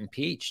be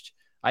impeached.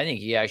 I think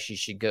he actually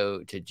should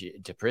go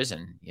to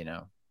prison,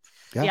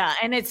 Yeah,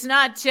 and it's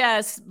not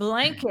just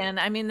Blinken.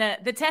 I mean,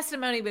 the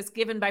testimony was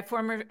given by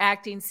former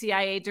acting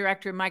CIA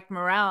Director Mike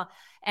Morrell,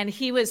 and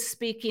he was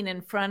speaking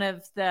in front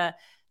of the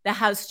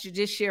House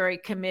Judiciary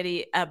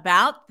Committee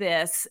about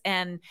this.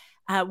 And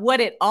what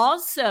it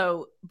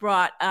also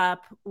brought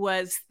up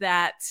was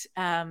that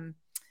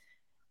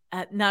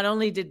not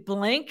only did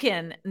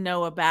Blinken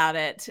know about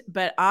it,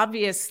 but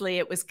obviously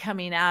it was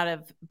coming out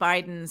of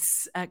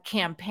Biden's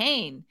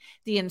campaign,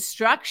 the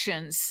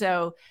instructions.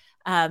 So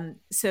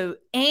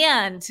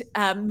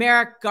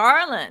Merrick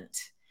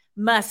Garland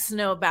must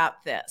know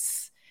about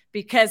this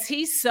because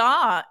he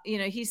saw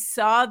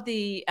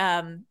the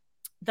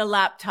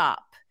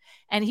laptop,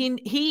 and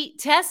he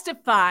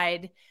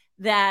testified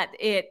that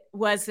it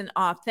wasn't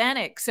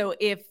authentic. So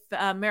if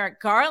Merrick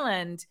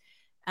Garland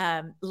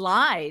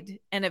lied,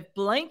 and if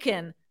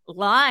Blinken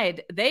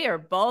lied, they are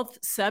both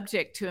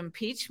subject to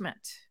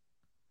impeachment.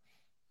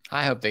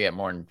 I hope they get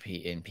more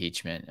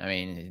impeachment. I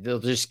mean,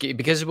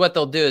 because what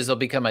they'll do is they'll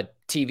become a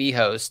TV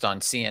host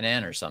on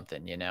CNN or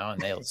something, and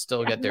they'll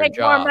still get their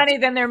job. More money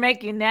than they're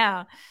making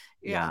now.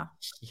 Yeah.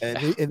 And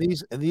everybody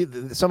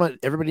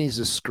needs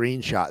a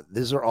screenshot.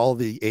 These are all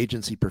the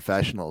agency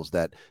professionals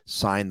that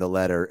signed the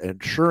letter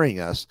assuring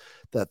us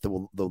that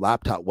the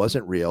laptop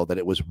wasn't real, that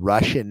it was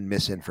Russian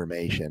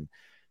misinformation.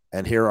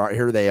 And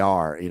here they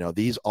are.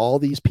 All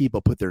these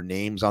people put their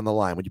names on the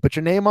line. When you put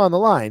your name on the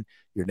line,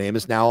 your name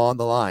is now on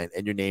the line,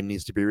 and your name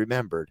needs to be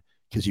remembered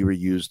because you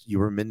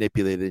were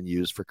manipulated and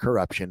used for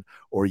corruption,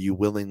 or you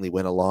willingly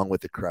went along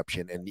with the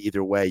corruption. And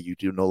either way, you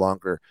do no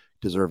longer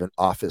deserve an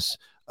office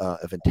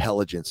of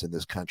intelligence in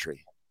this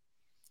country.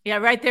 Yeah,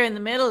 right there in the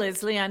middle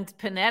is Leon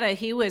Panetta.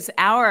 He was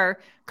our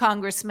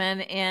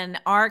congressman in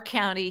our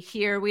county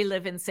here. We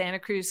live in Santa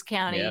Cruz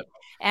County. Yep.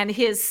 And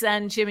his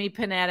son, Jimmy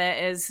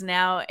Panetta, is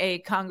now a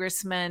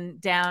congressman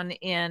down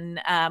in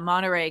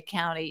Monterey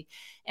County.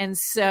 And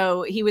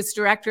so he was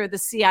director of the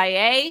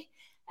CIA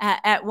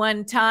at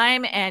one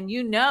time. And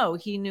he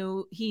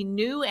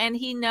knew and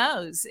he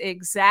knows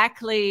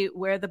exactly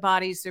where the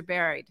bodies are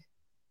buried.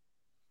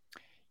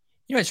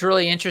 It's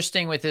really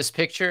interesting with this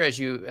picture as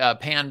you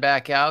pan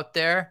back out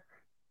there.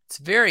 It's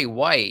very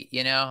white.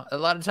 A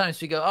lot of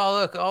times we go, oh,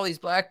 look, all these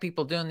black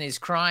people doing these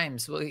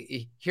crimes. Well,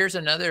 here's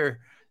another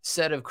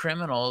set of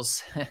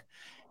criminals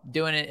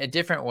doing it a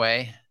different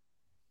way.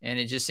 And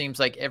it just seems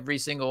like every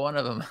single one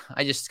of them,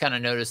 I just kind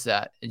of noticed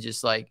that. It's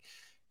just like,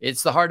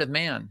 it's the heart of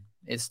man.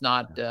 It's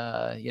not,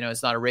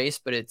 it's not a race,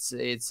 but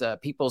it's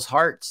people's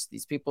hearts.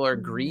 These people are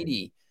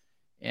greedy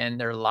and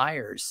they're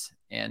liars.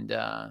 And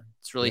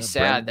it's really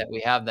sad that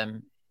we have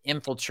them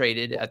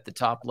infiltrated at the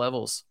top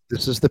levels.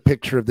 This is the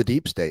picture of the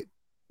deep state.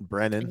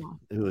 Brennan,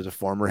 who is a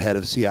former head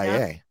of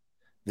CIA.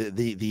 Yeah.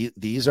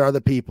 These are the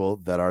people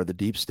that are the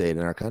deep state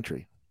in our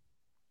country.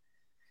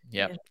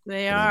 Yep. Yes,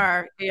 they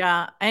are.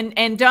 Yeah.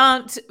 And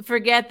don't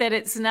forget that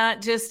it's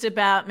not just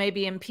about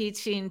maybe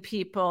impeaching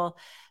people,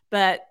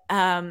 but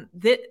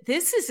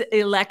this is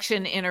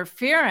election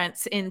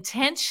interference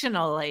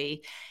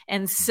intentionally.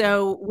 And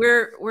so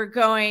we're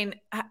going,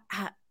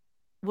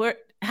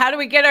 how do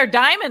we get our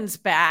diamonds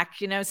back?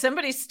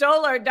 Somebody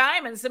stole our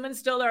diamonds. Someone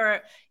stole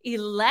our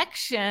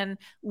election.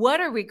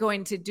 What are we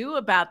going to do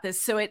about this?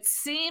 So it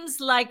seems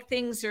like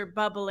things are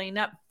bubbling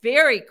up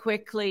very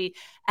quickly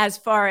as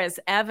far as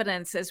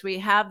evidence, as we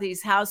have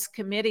these House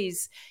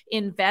committees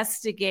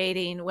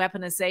investigating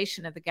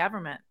weaponization of the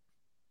government.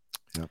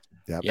 Yep.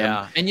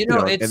 Yeah. And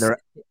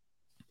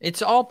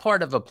it's all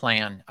part of a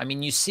plan. I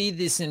mean, you see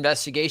this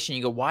investigation,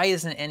 you go, why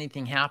isn't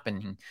anything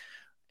happening?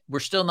 we're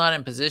still not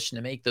in position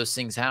to make those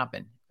things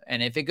happen.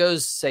 And if it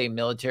goes, say,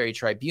 military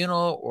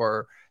tribunal,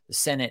 or the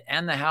Senate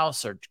and the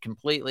House are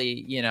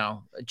completely,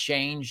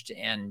 changed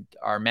and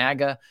are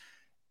MAGA,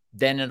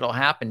 then it'll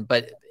happen.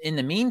 But in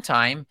the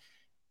meantime,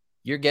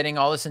 you're getting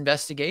all this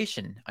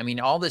investigation. I mean,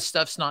 all this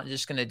stuff's not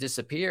just going to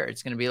disappear.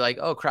 It's going to be like,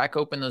 oh, crack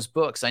open those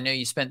books. I know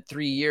you spent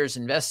 3 years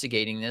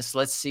investigating this.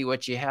 Let's see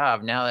what you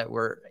have now that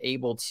we're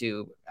able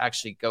to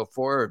actually go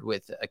forward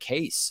with a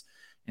case.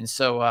 And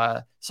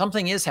so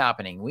something is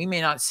happening. We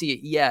may not see it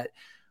yet,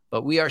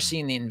 but we are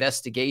seeing the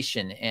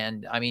investigation.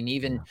 And I mean,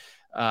 even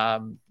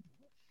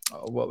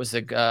what was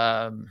the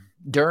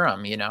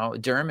Durham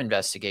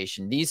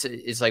investigation.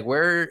 It's like,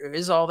 where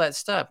is all that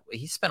stuff?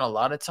 He spent a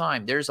lot of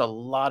time. There's a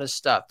lot of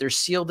stuff. There's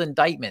sealed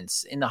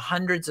indictments in the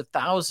hundreds of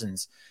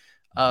thousands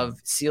of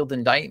sealed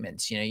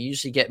indictments. You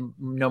usually get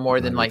no more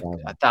than like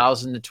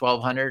 1,000 to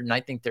 1,200. And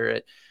I think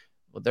they're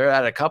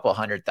at a couple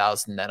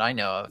 100,000 that I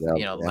know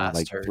of, last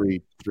like heard.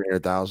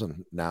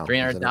 300,000 now.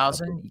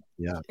 300,000.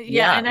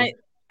 Yeah. And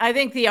I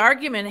think the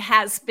argument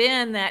has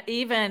been that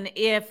even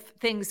if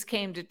things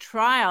came to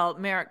trial,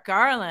 Merrick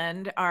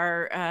Garland,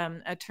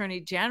 our Attorney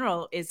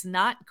General, is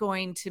not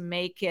going to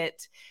make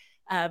it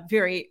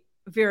very,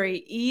 very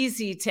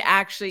easy to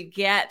actually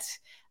get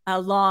a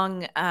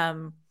long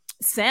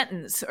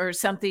sentence or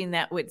something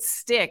that would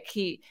stick.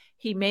 He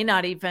may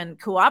not even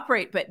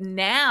cooperate. But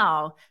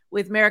now,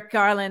 with Merrick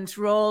Garland's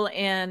role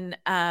in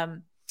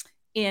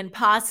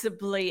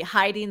possibly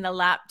hiding the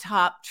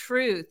laptop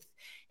truth,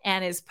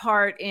 and his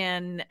part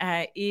in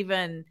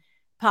even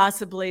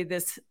possibly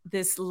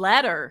this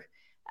letter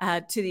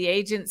to the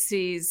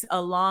agencies,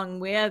 along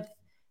with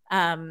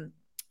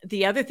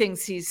the other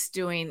things he's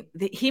doing,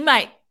 he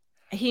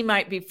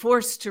might be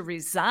forced to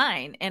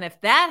resign. And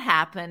if that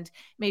happened,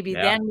 maybe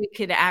then we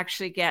could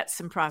actually get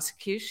some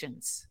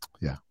prosecutions.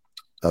 Yeah,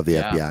 of the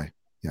FBI.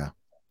 Yeah,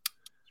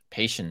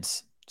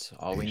 patience. That's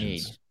all we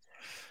need.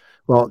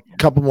 Well, a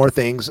couple more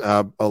things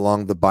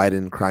along the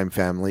Biden crime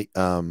family.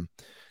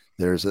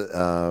 There's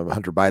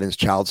Hunter Biden's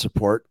child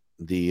support,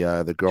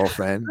 the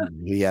girlfriend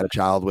he had a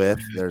child with.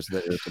 There's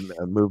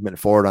a movement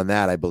forward on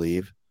that, I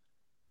believe.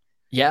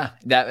 Yeah,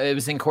 that it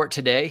was in court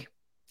today,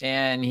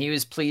 and he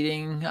was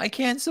pleading, "I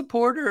can't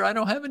support her. I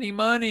don't have any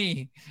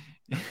money."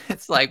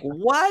 It's like,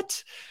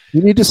 what?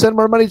 You need to send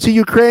more money to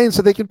Ukraine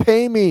so they can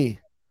pay me.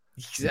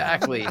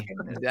 Exactly.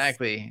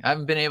 I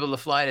haven't been able to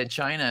fly to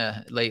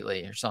China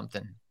lately or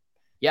something.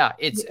 Yeah,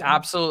 it's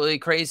absolutely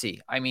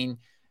crazy. I mean,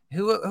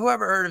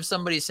 whoever heard of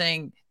somebody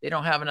saying they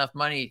don't have enough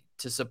money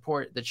to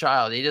support the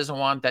child? He doesn't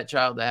want that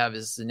child to have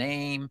his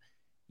name,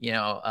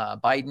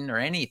 Biden or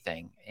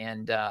anything.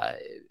 And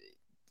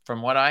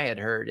from what I had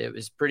heard, it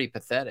was pretty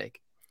pathetic.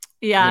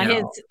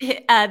 Yeah,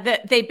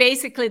 they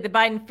basically, the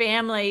Biden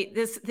family,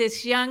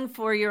 this young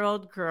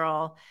 4-year-old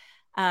girl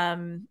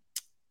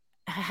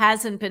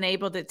hasn't been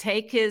able to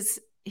take his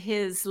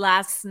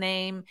last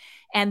name,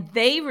 and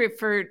they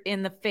refer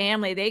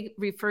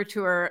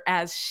to her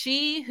as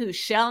she who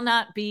shall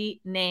not be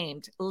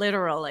named,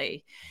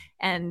 literally.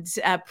 And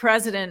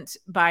President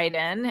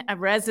Biden,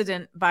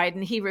 Resident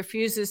Biden, he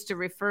refuses to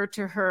refer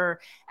to her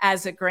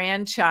as a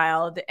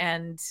grandchild.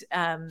 And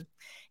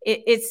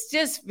it's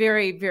just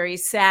very, very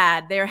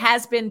sad. There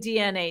has been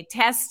DNA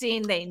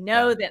testing. They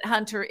know that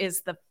Hunter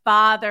is the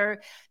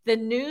father. The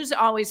news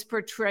always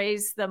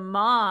portrays the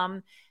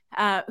mom,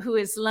 who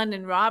is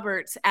London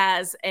Roberts,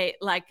 as a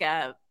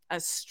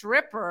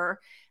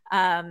stripper,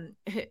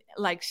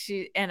 like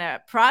she and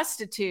a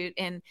prostitute,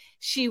 and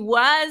she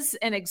was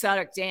an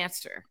exotic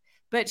dancer.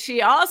 But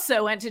she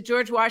also went to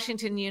George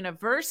Washington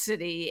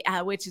University,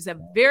 which is a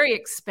very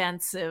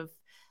expensive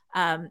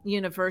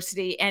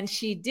university, and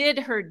she did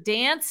her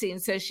dancing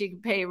so she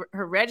could pay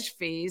her reg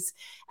fees,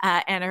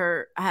 and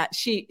her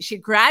she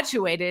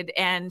graduated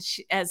and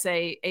as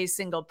a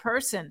single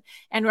person,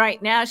 and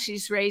right now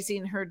she's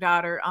raising her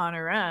daughter on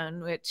her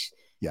own, which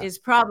is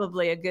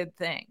probably a good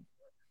thing.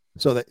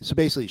 So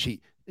basically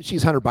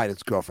she's Hunter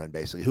Biden's girlfriend,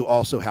 basically, who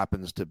also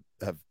happens to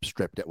have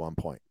stripped at one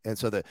point. And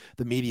so the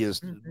media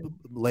is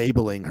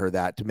labeling her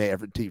that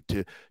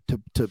to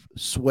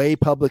sway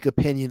public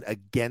opinion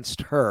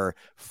against her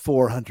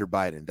for Hunter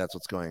Biden. That's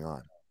what's going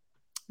on.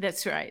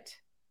 That's right.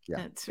 Yeah.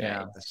 That's right.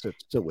 Yeah. That's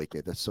so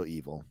wicked. That's so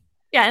evil.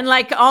 Yeah. And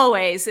like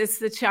always, it's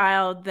the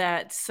child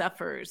that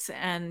suffers,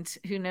 and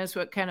who knows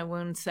what kind of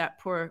wounds that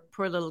poor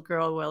little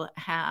girl will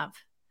have.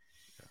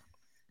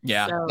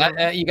 Yeah.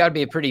 So, you got to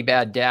be a pretty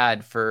bad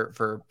dad for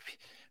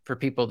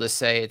people to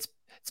say it's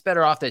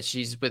better off that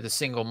she's with a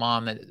single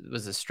mom that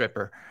was a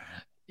stripper,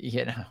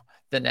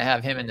 than to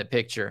have him in the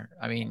picture.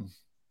 I mean,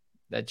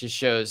 that just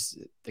shows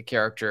the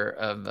character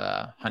of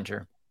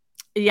Hunter.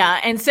 Yeah.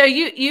 And so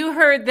you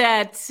heard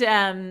that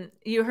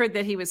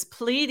he was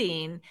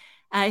pleading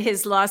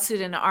his lawsuit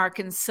in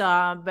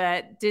Arkansas,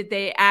 but did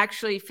they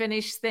actually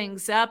finish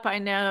things up? I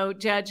know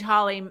Judge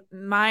Holly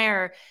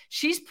Meyer,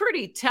 she's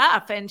pretty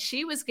tough, and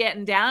she was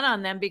getting down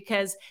on them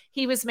because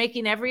he was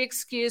making every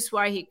excuse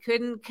why he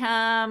couldn't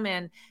come,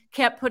 and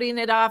kept putting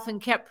it off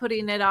and kept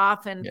putting it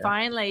off. And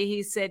finally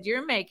he said,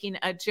 you're making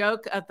a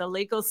joke of the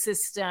legal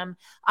system.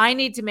 I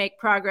need to make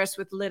progress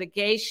with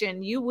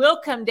litigation. You will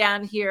come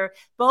down here.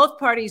 Both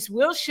parties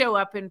will show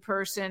up in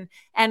person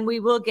and we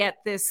will get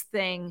this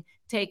thing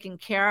taken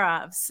care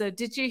of. So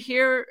did you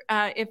hear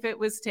if it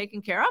was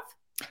taken care of?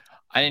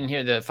 I didn't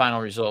hear the final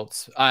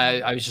results.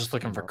 I was just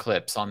looking for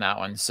clips on that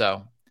one.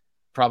 So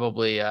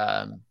probably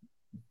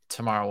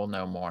tomorrow we'll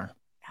know more.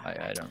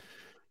 I don't.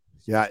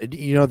 Yeah.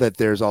 You know that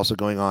there's also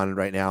going on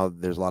right now.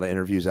 There's a lot of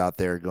interviews out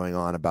there going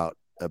on about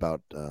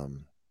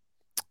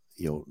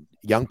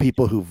young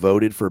people who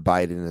voted for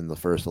Biden in the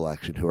first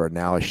election who are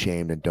now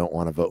ashamed and don't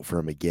want to vote for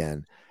him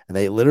again. And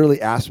they literally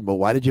asked him, well,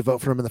 why did you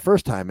vote for him in the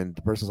first time? And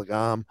the person's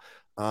like,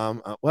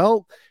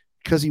 well,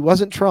 because he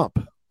wasn't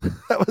Trump.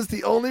 That was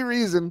the only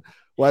reason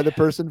why the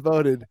person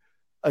voted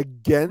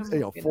against,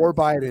 for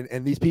Biden.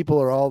 And these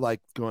people are all like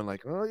going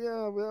like, oh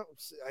yeah, well,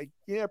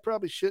 I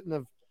probably shouldn't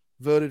have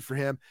voted for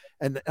him.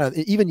 And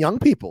even young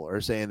people are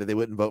saying that they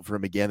wouldn't vote for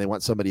him again. They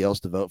want somebody else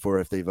to vote for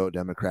if they vote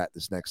Democrat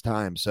this next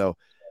time. So,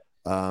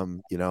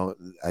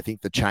 I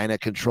think the China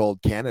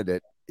controlled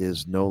candidate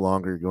is no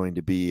longer going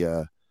to be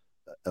a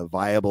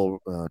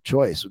viable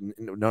choice,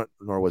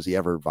 nor was he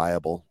ever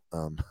viable.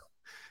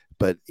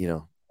 But,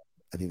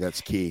 I think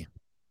that's key.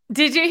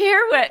 Did you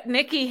hear what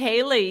Nikki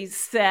Haley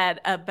said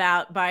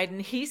about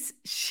Biden?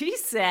 She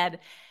said,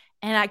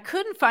 and I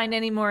couldn't find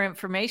any more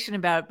information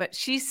about it, but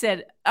she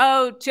said,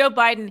 oh, Joe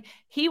Biden,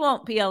 he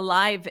won't be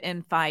alive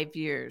in 5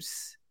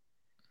 years.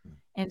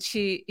 And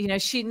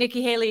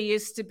Nikki Haley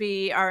used to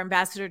be our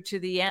ambassador to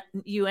the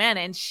UN,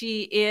 and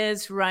she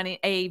is running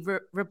a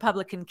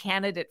Republican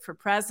candidate for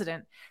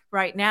president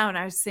right now. And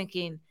I was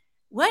thinking,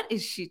 what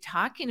is she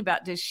talking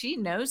about? Does she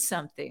know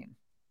something?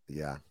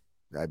 Yeah,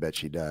 I bet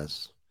she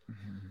does.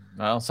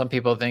 Well, some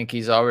people think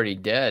he's already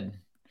dead.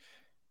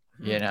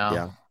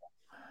 Yeah.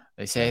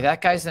 They say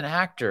that guy's an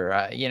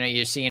actor.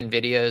 You're seeing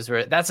videos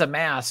where that's a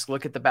mask.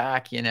 Look at the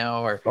back,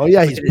 or oh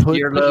yeah, he's his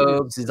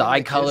earlobes, his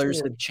eye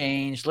colors have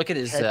changed. Look at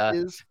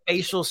his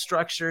facial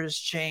structure has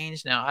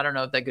changed. Now I don't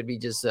know if that could be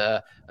just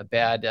a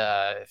bad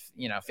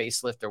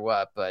facelift or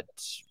what, but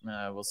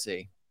we'll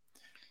see.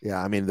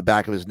 Yeah, I mean the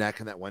back of his neck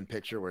in that one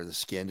picture where the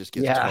skin just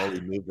gets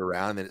totally moved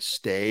around and then it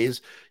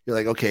stays. You're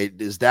like, okay,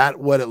 is that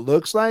what it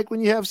looks like when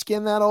you have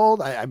skin that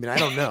old? I mean, I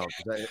don't know.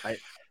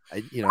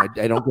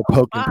 I don't go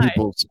poking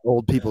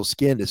old people's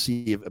skin to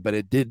see, but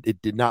it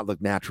did not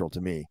look natural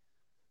to me.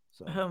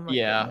 So. Oh my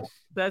goodness.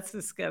 That's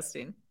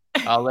disgusting.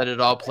 I'll let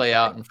it all play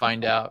out and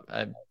find out.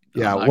 I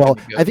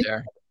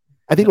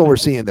think what we're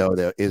seeing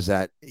though is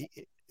that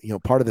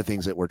part of the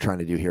things that we're trying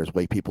to do here is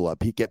wake people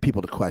up, get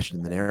people to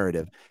question the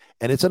narrative,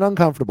 and it's an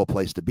uncomfortable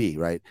place to be,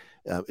 right?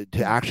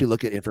 To actually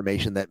look at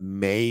information that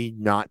may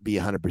not be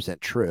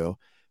 100% true,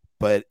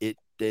 but it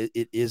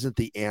isn't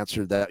the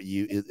answer that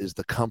is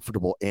the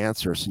comfortable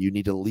answer. So you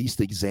need to at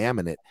least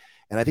examine it.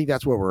 And I think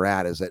that's where we're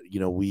at, is that,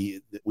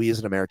 we as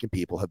an American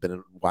people have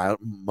been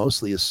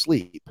mostly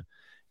asleep.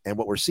 And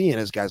what we're seeing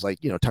is guys like,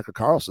 Tucker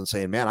Carlson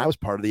saying, man, I was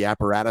part of the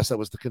apparatus that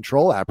was the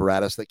control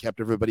apparatus that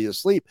kept everybody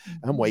asleep.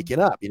 I'm waking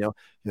up.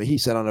 He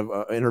said on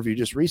an interview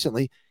just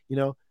recently,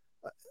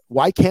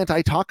 why can't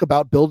I talk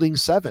about Building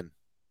 7?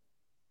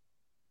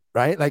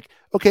 Right? Like,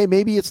 okay,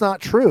 maybe it's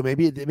not true.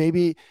 Maybe,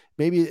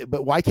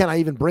 but why can't I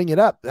even bring it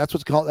up? That's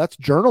that's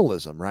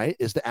journalism, right?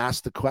 Is to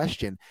ask the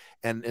question.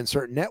 And in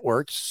certain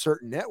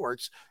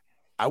networks,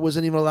 I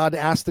wasn't even allowed to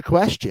ask the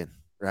question.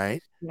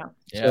 Right. Yeah.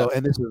 So,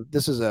 and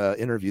this is a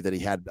interview that he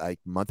had like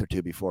a month or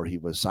two before he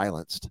was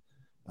silenced.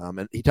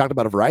 And he talked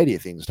about a variety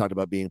of things. He talked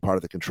about being part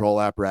of the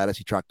control apparatus.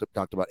 He talked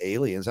about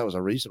aliens. That was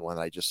a recent one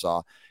that I just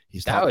saw.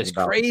 That was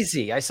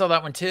crazy. I saw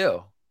that one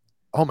too.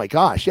 Oh my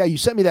gosh. Yeah. You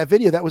sent me that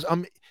video. That was,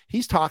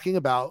 he's talking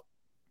about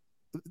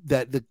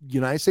that the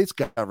United States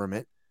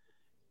government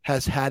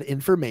has had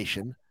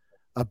information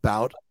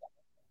about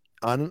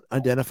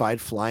unidentified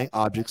flying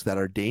objects that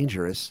are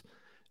dangerous,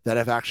 that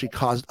have actually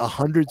caused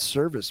 100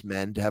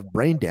 servicemen to have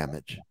brain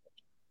damage.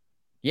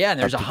 Yeah. And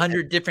there's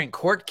 100 different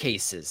court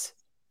cases,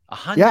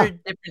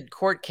 100 different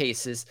court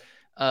cases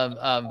of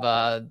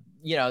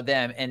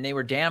them. And they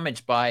were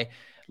damaged by,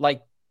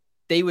 like,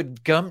 they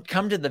would come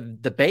to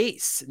the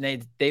base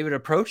and they would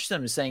approach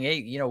them saying,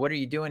 hey, what are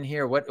you doing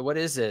here? What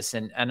is this?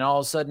 And all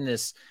of a sudden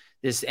this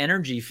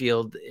energy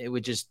field, it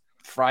would just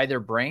fry their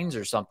brains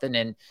or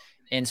something.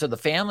 And so the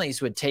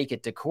families would take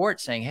it to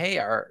court saying, hey,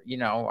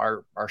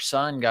 our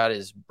son got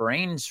his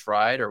brains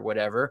fried or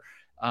whatever.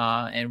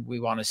 And we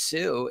want to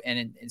sue.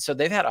 And so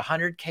they've had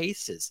 100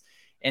 cases.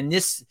 And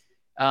this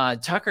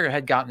Tucker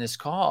had gotten this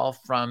call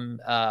from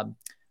a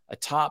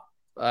top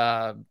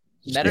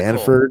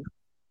Stanford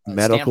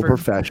medical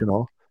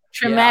professional,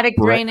 traumatic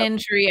brain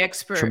injury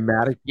expert.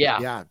 Traumatic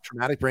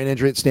brain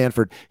injury at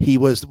Stanford. He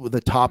was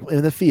the top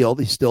in the field.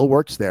 He still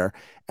works there,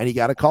 and he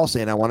got a call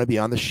saying, "I want to be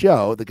on the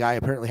show." The guy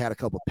apparently had a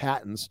couple of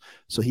patents,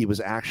 so he was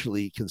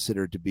actually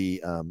considered to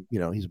be,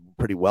 he's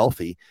pretty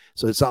wealthy.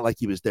 So it's not like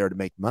he was there to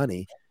make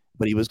money,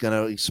 but he was going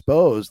to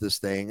expose this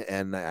thing,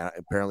 and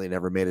apparently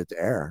never made it to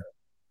air.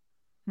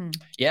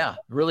 Yeah,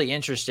 really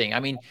interesting. I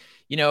mean,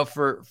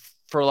 for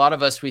a lot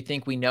of us, we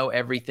think we know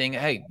everything.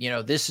 Hey,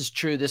 this is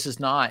true, this is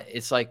not.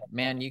 It's like,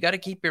 man, you got to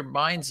keep your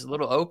minds a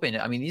little open.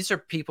 I mean, these are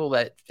people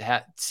that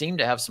seem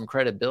to have some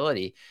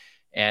credibility,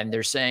 and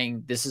they're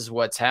saying this is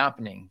what's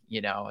happening.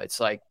 It's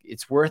like,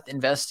 it's worth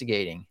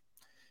investigating.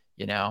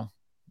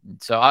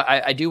 So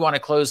I do want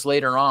to close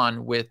later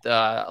on with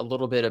a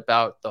little bit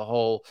about the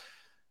whole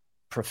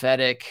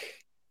prophetic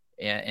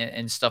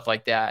and stuff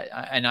like that.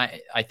 And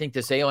I think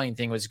this alien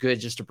thing was good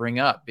just to bring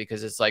up,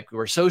 because it's like,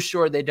 we're so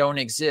sure they don't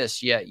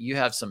exist, yet you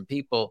have some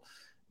people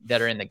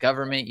that are in the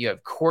government, you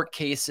have court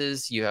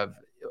cases, you have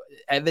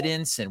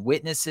evidence and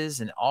witnesses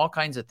and all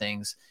kinds of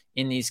things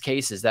in these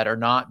cases that are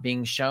not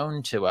being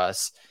shown to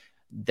us,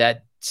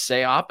 that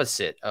say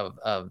opposite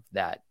of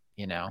that,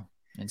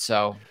 And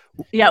so,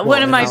 yeah,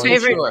 one of my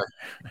favorite. Sure.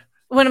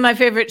 One of my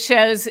favorite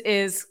shows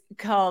is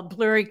called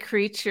Blurry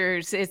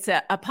Creatures. It's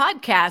a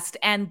podcast,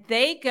 and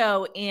they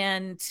go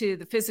into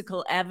the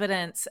physical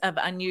evidence of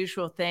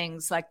unusual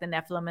things like the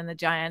Nephilim and the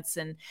giants.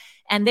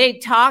 And they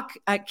talk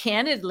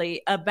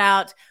candidly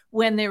about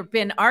when there have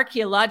been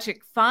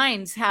archaeologic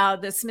finds, how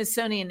the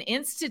Smithsonian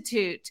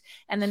Institute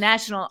and the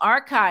National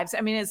Archives,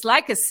 I mean, it's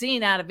like a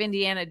scene out of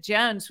Indiana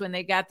Jones when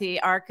they got the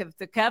Ark of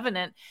the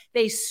Covenant.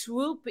 They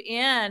swoop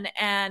in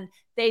and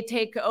they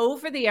take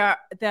over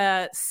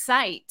the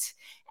site,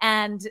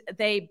 and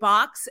they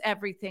box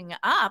everything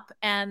up,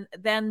 and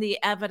then the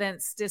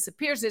evidence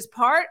disappears. It's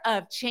part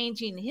of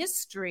changing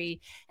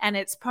history, and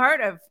it's part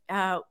of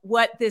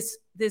what this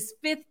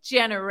fifth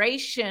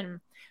generation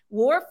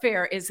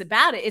warfare is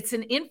about. It's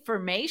an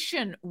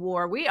information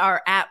war. We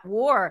are at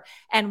war,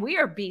 and we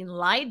are being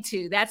lied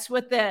to. That's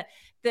what the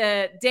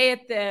day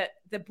at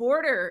the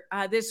border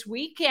this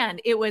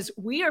weekend, it was,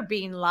 we are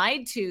being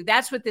lied to.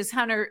 That's what this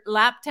Hunter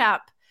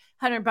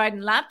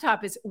Biden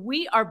laptop is.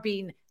 We are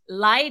being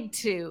lied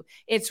to.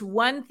 It's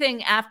one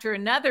thing after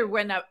another.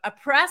 When a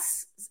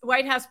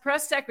White House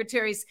press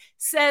secretary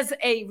says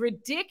a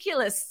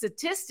ridiculous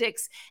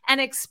statistics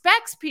and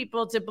expects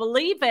people to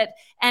believe it,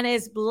 and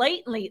is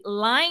blatantly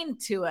lying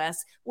to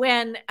us,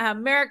 when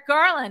Merrick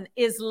Garland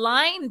is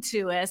lying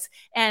to us,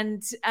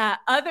 and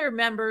other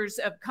members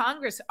of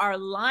Congress are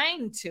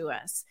lying to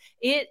us.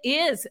 It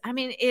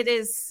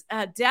is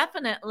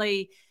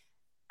definitely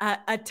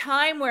a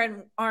time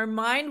when our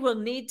mind will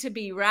need to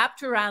be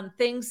wrapped around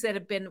things that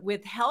have been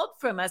withheld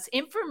from us.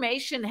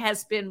 Information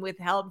has been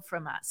withheld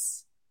from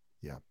us.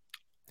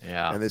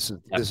 Yeah. And this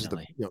is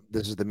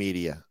the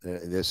media.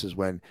 This is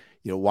when,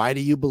 why do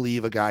you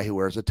believe a guy who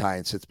wears a tie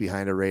and sits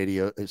behind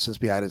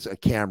a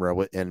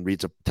camera and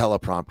reads a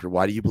teleprompter?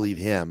 Why do you believe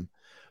him,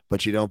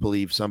 but you don't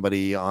believe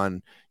somebody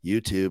on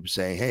YouTube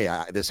saying,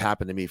 hey, this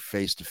happened to me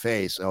face to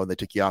face? Oh, they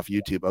took you off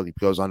YouTube. Oh, it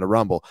goes on to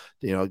Rumble.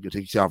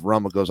 Takes you off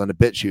Rumble, goes on to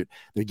BitChute.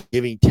 They're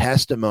giving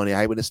testimony,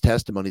 eyewitness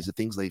testimonies of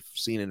things they've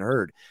seen and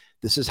heard.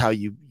 This is how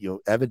you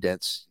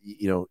evidence,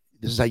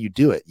 this is how you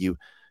do it. You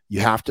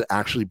have to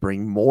actually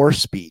bring more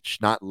speech,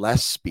 not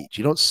less speech.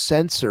 You don't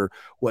censor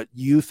what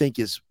you think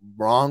is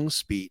wrong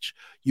speech.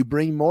 You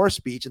bring more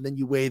speech, and then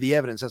you weigh the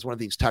evidence. That's one of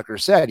the things Tucker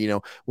said.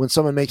 When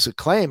someone makes a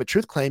claim, a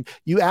truth claim,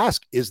 you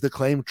ask, is the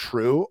claim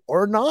true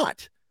or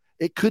not?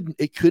 It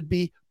could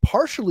be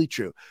partially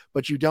true,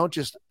 but you don't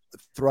just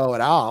throw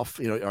it off,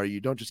 or you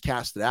don't just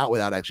cast it out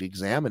without actually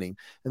examining.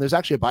 And there's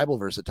actually a Bible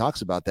verse that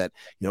talks about that.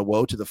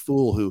 Woe to the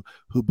fool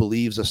who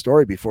believes a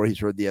story before he's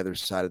heard the other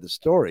side of the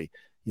story.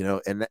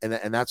 And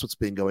that's what's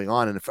been going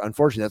on. And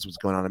unfortunately, that's what's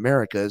going on in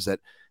America, is that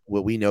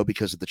what we know,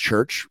 because of the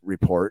church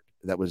report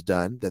that was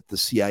done, that the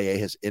CIA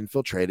has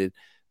infiltrated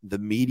the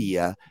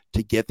media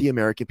to get the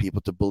American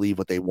people to believe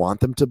what they want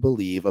them to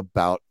believe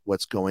about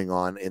what's going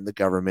on in the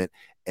government,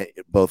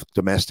 both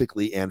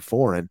domestically and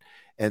foreign.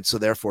 And so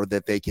therefore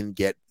that they can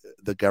get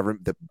the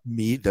government,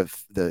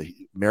 the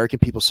American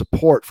people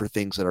support for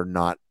things that are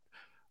not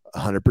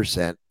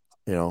 100%,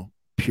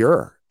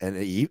 pure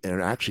and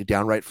actually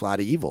downright flat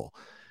evil.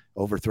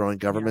 Overthrowing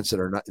governments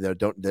that are not,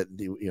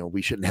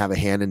 we shouldn't have a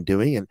hand in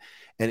doing. And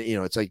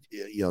it's like,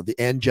 the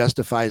end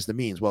justifies the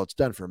means. Well, it's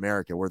done for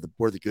America. We're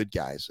the good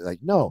guys. Like,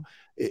 no,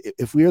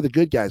 if we are the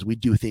good guys, we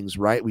do things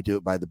right. We do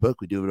it by the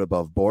book. We do it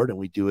above board, and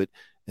we do it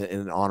in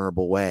an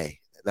honorable way.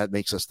 That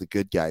makes us the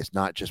good guys,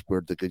 not just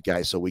we're the good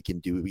guys so we can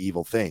do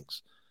evil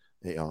things.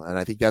 And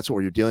I think that's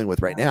what you're dealing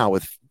with right now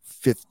with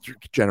fifth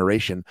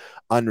generation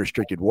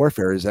unrestricted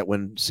warfare, is that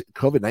when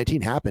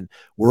COVID-19 happened,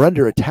 we're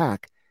under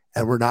attack,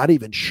 and we're not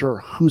even sure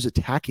who's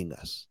attacking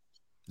us.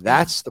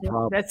 That's the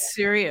problem. That's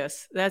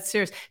serious.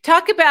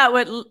 Talk about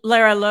what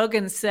Lara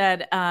Logan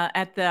said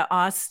at the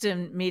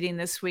Austin meeting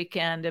this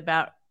weekend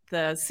about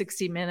the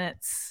 60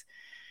 Minutes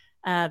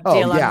deal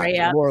on Ray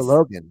Epps. Laura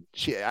Logan.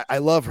 I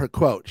love her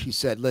quote. She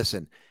said,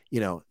 listen,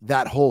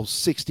 that whole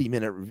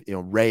 60-minute,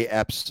 Ray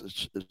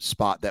Epps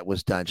spot that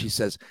was done. She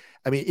says,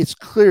 it's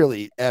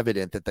clearly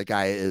evident that the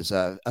guy is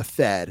a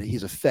Fed.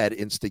 He's a Fed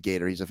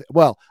instigator.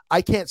 Well,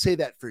 I can't say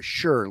that for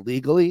sure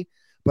legally,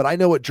 but I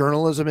know what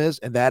journalism is,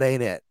 and that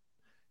ain't it.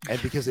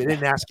 And because they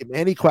didn't ask him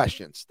any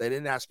questions, they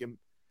didn't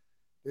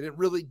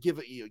really give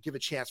a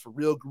chance for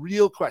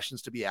real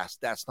questions to be asked.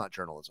 That's not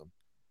journalism.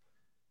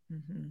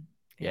 Mm-hmm.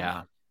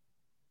 Yeah.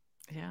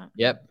 Yeah.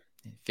 Yep.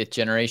 Fifth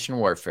generation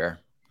warfare.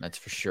 That's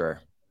for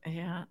sure.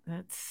 Yeah,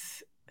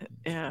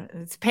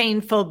 it's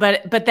painful,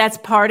 but that's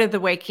part of the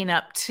waking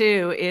up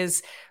too,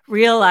 is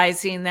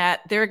realizing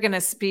that there are going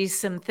to be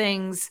some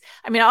things.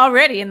 I mean,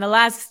 already in the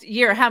last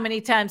year, how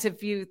many times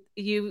have you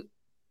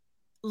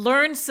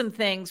learned some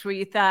things where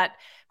you thought,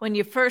 when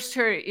you first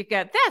heard it, you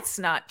go, that's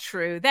not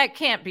true. That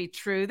can't be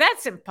true.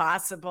 That's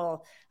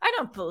impossible. I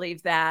don't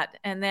believe that.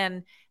 And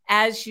then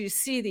as you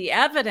see the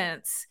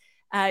evidence,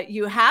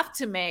 you have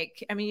to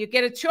make, I mean, you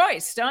get a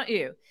choice, don't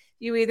you?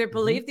 You either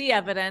believe the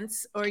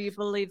evidence or you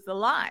believe the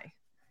lie.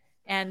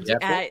 And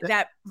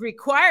that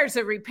requires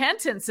a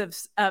repentance of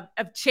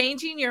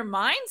changing your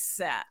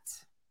mindset.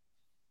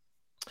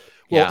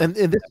 Well, and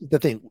this is the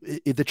thing.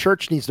 The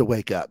church needs to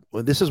wake up.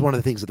 Well, this is one of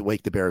the things that the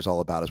Wake the Bear is all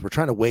about, is we're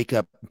trying to wake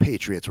up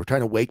patriots. We're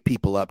trying to wake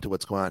people up to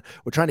what's going on.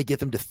 We're trying to get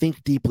them to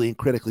think deeply and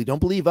critically. Don't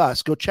believe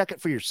us. Go check it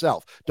for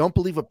yourself. Don't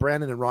believe what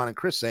Brandon and Ron and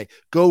Chris say.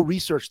 Go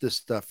research this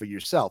stuff for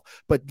yourself.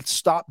 But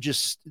stop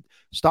just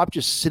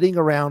sitting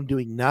around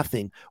doing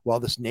nothing while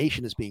this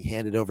nation is being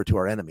handed over to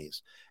our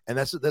enemies. And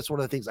that's one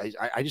of the things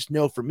I just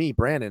know. For me,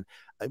 Brandon,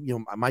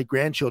 my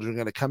grandchildren are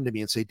going to come to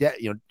me and say, Dad,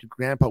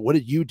 Grandpa, what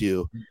did you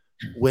do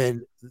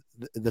when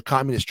the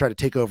communists tried to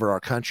take over our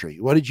country?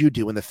 What did you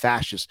do when the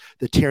fascists,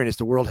 the tyrannists,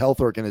 the World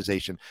Health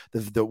Organization,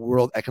 the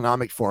World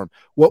Economic Forum,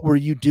 what were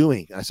you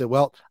doing? And I said,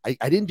 well, I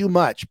didn't do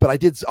much, but I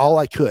did all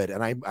I could.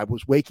 And I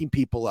was waking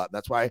people up.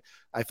 That's why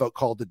I felt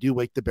called to do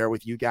Wake the Bear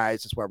with you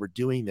guys. That's why we're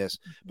doing this.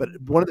 But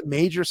one of the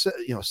major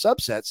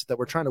subsets that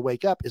we're trying to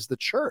wake up is the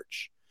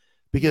church,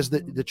 because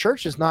the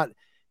church is not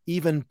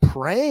even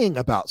praying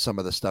about some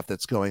of the stuff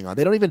that's going on.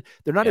 They're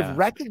not even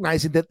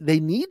recognizing that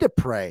they need to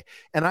pray.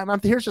 And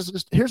here's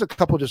a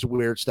couple just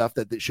weird stuff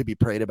that should be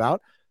prayed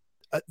about.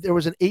 There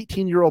was an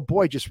 18-year-old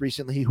boy just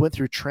recently who went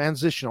through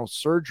transitional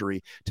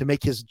surgery to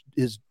make his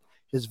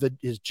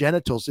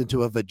genitals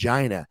into a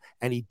vagina,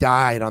 and he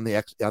died on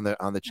the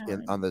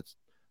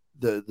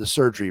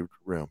surgery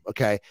room.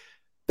 Okay.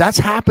 That's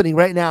happening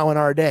right now in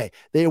our day.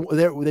 They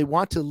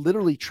want to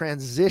literally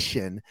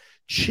transition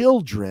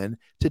children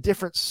to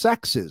different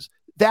sexes.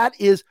 That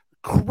is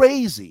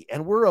crazy.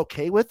 And we're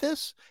okay with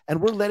this,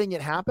 and we're letting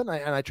it happen.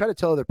 And I try to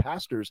tell other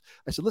pastors,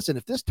 I said, listen,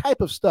 if this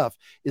type of stuff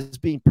is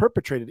being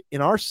perpetrated in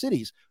our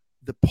cities,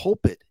 the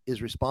pulpit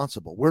is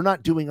responsible. We're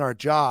not doing our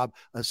job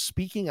of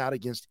speaking out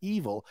against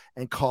evil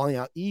and calling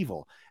out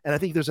evil. And I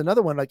think there's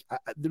another one, like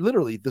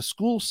literally the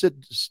school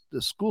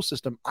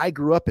system I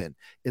grew up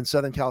in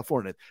Southern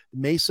California,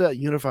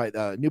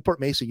 Newport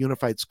Mesa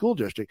Unified School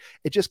District.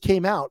 It just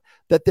came out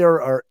that there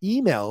are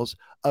emails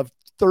of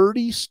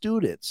 30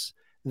 students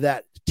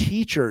that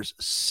teachers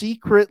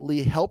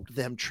secretly helped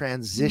them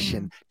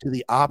transition to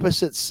the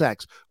opposite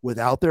sex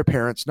without their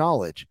parents'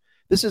 knowledge.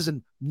 This is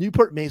in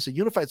Newport Mesa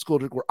Unified School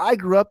District, where I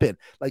grew up in.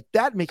 Like,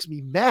 that makes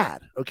me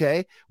mad.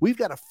 Okay. We've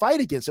got to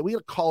fight against it. We got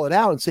to call it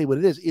out and say what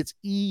it is. It's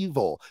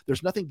evil.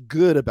 There's nothing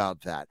good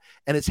about that.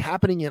 And it's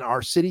happening in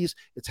our cities.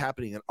 It's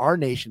happening in our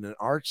nation, in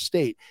our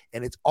state.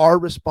 And it's our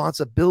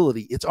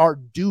responsibility. It's our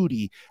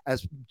duty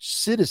as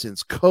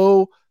citizens,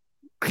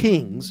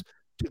 co-kings,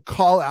 to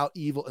call out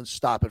evil and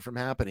stop it from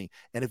happening.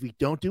 And if we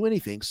don't do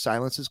anything,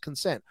 silence is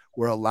consent.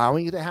 We're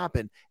allowing it to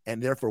happen.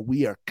 And therefore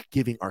we are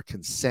giving our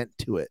consent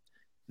to it.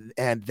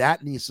 And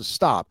that needs to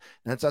stop.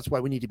 And that's why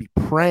we need to be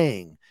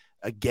praying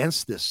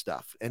against this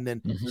stuff, and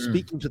then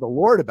speaking to the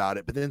Lord about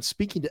it, but then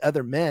speaking to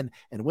other men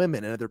and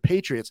women and other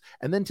patriots,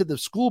 and then to the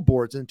school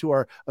boards and to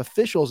our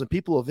officials and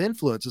people of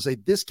influence, and say,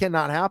 this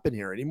cannot happen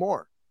here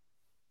anymore.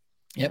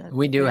 Yep,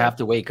 we do have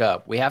to wake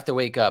up. We have to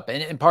wake up.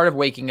 And part of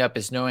waking up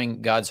is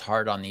knowing God's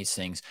heart on these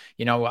things.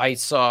 I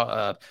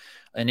saw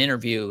an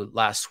interview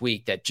last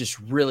week that just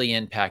really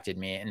impacted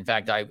me. In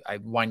fact, I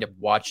wind up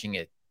watching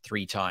it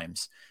 3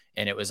 times.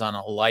 And it was on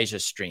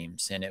Elijah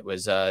Streams, and it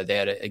was they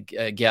had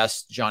a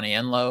guest, Johnny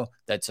Enlow,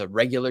 that's a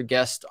regular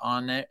guest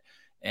on it,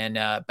 and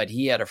but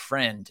he had a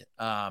friend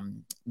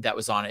that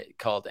was on it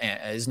called,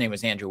 his name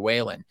was Andrew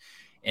Whalen.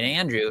 And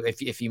Andrew,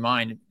 if you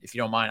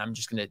don't mind, I'm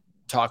just going to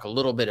talk a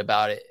little bit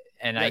about it,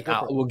 and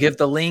we'll give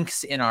the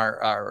links in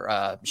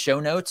our show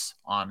notes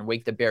on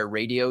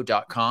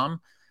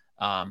wakethebearradio.com.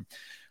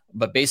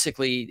 But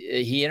basically,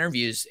 he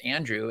interviews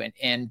Andrew,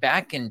 and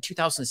back in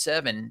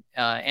 2007,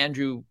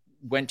 Andrew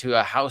went to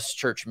a house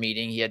church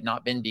meeting he had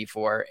not been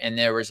before, and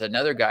there was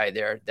another guy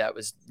there that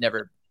was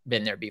never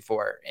been there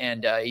before.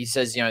 And he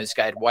says, this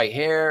guy had white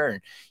hair and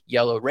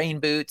yellow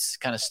rain boots,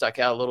 kind of stuck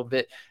out a little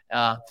bit,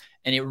 and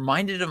it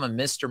reminded him of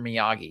Mr.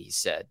 Miyagi, he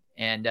said.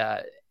 And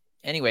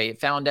anyway,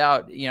 found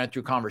out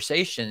through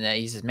conversation that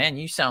he says, man,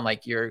 you sound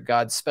like you're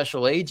God's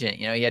special agent.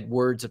 He had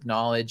words of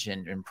knowledge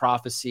and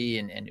prophecy,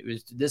 and it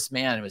was, this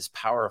man was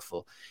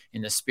powerful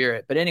in the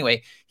spirit. But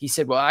anyway, he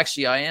said, well,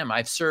 actually I am.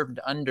 I've served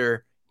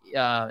under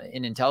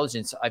in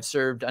intelligence. I've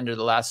served under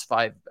the last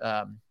 5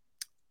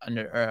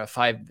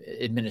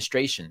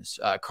 administrations,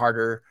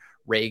 Carter,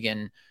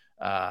 Reagan,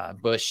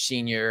 Bush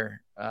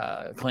Sr.,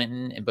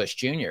 Clinton, and Bush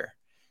Jr.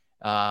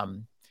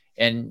 And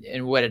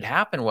And what had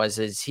happened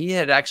is he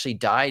had actually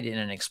died in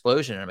an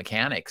explosion in a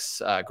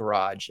mechanic's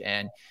garage.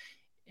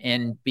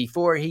 And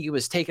before he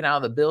was taken out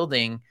of the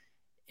building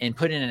and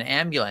put in an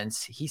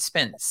ambulance, he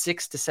spent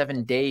 6 to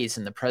 7 days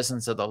in the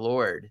presence of the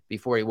Lord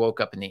before he woke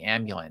up in the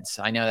ambulance.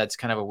 I know that's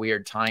kind of a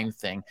weird time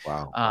thing.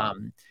 Wow.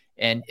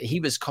 And he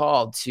was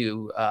called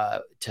to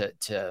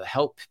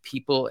help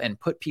people and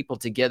put people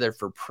together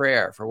for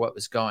prayer for what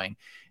was going.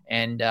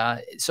 And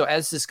so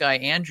as this guy,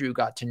 Andrew,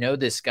 got to know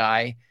this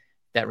guy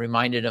that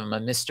reminded him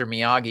of Mr.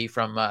 Miyagi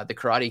from The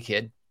Karate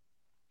Kid,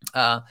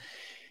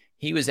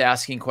 he was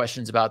asking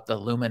questions about the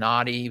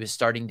Illuminati. He was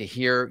starting to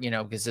hear,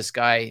 because this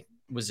guy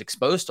was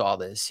exposed to all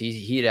this.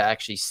 He had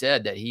actually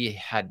said that he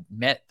had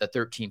met the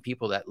 13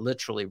 people that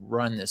literally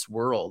run this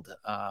world.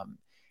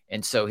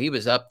 And so he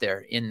was up there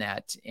in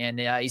that. And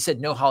he said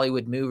no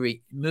Hollywood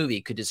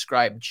movie could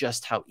describe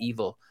just how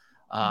evil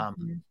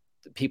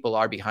people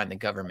are behind the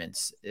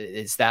governments.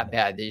 It's that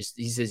bad. He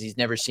says he's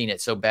never seen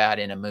it so bad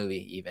in a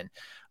movie even.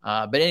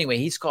 But anyway,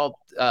 he's called.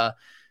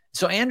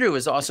 So Andrew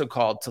was also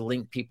called to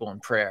link people in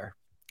prayer.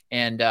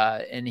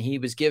 And he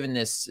was given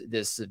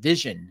this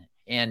vision.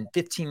 And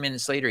 15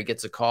 minutes later, he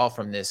gets a call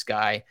from this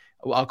guy.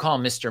 Well, I'll call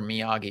him Mr.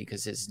 Miyagi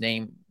because his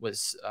name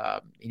was,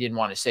 he didn't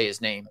want to say his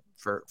name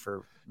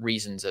for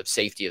reasons of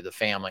safety of the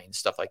family and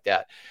stuff like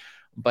that.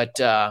 But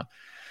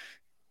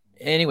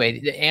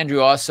anyway,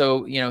 Andrew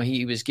also,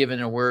 he was given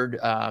a word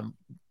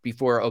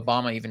before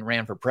Obama even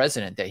ran for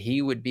president that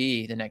he would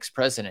be the next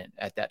president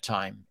at that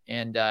time.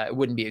 And it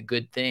wouldn't be a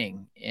good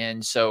thing.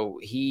 And so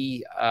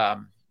he,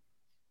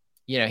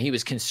 he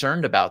was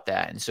concerned about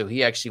that. And so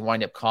he actually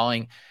wound up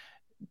calling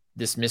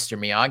this Mr.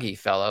 Miyagi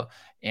fellow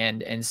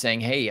and saying,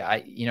 hey,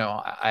 I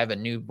have a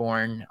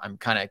newborn. I'm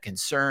kind of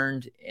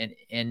concerned.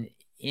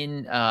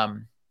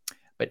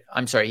 But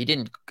I'm sorry, he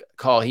didn't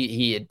call.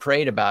 He had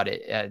prayed about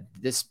it.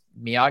 This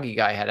Miyagi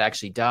guy had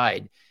actually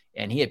died,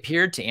 and he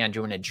appeared to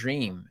Andrew in a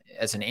dream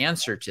as an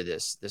answer to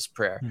this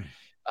prayer,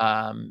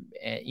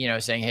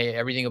 saying, hey,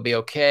 everything will be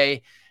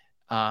okay.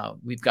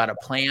 We've got a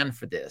plan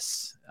for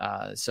this.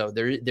 So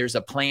there's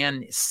a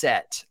plan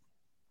set.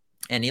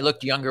 And he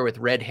looked younger with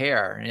red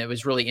hair, and it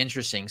was really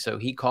interesting. So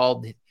he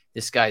called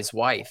this guy's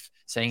wife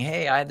saying,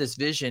 hey, I had this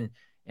vision,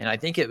 and I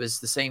think it was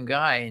the same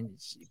guy,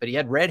 but he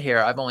had red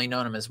hair. I've only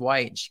known him as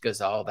white. And she goes,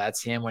 oh,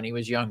 that's him when he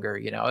was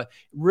younger.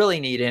 Really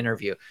neat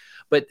interview.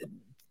 But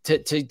to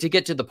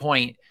get to the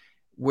point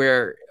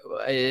where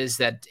is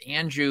that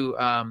Andrew,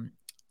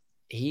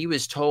 he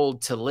was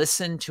told to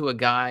listen to a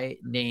guy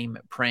named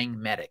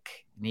Praying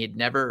Medic. And he had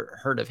never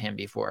heard of him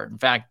before. In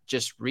fact,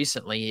 just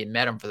recently he had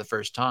met him for the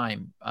first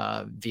time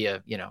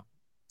via, the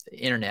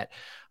internet.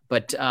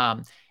 But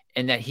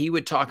and that he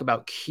would talk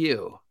about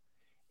Q.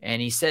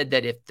 And he said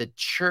that if the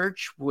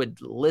church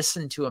would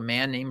listen to a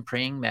man named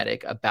Praying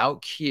Medic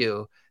about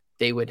Q,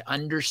 they would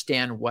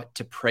understand what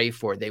to pray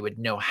for. They would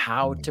know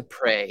how to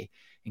pray,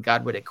 and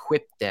God would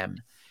equip them.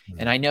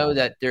 And I know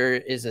that there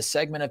is a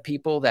segment of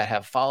people that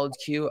have followed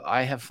Q.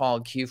 I have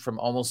followed Q from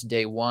almost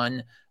day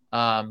one.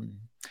 But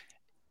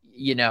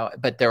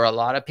there are a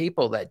lot of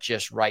people that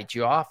just write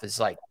you off as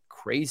like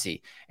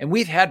crazy. And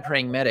we've had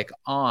Praying Medic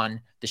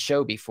on the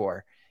show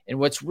before. And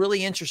what's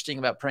really interesting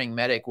about Praying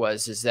Medic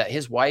is that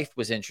his wife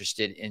was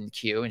interested in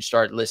Q and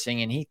started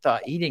listening, and he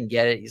thought he didn't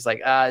get it. He's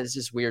like, this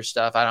is weird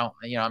stuff. I'm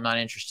not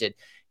interested.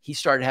 He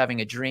started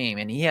having a dream,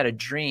 and he had a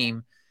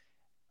dream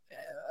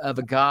of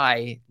a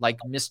guy like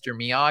Mr.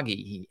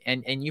 Miyagi.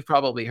 And you've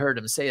probably heard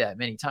him say that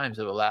many times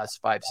over the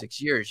last 5-6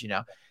 years,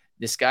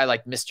 this guy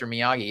like Mr.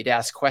 Miyagi, he'd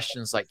ask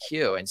questions like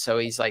Q. And so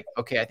he's like,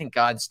 okay, I think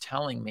God's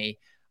telling me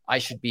I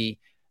should be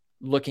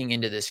looking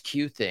into this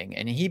Q thing.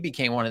 And he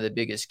became one of the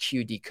biggest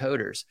Q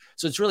decoders.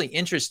 So it's really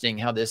interesting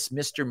how this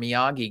Mr.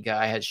 Miyagi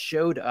guy has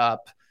showed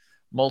up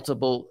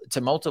multiple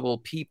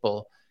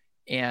people.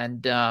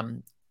 And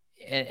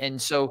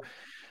so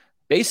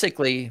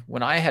basically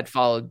when I had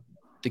followed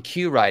the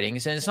Q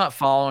writings, and it's not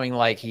following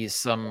like he's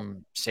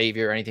some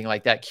savior or anything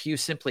like that. Q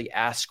simply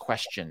asks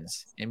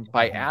questions. And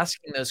by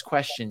asking those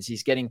questions,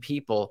 he's getting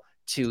people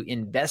to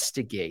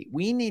investigate.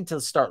 We need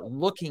to start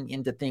looking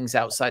into things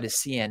outside of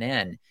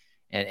CNN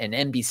and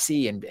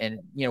NBC. And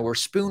we're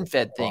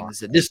spoon-fed things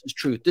that this is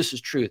truth, this is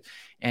truth.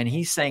 And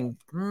he's saying,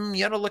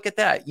 you ought to look at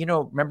that.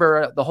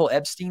 Remember the whole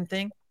Epstein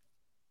thing?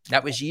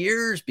 That was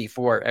years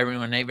before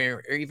everyone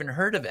even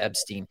heard of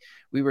Epstein.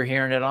 We were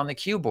hearing it on the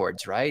Q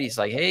boards, right? He's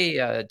like,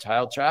 hey,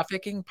 child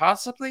trafficking,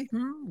 possibly?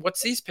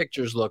 What's these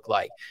pictures look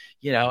like?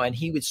 And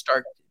he would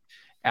start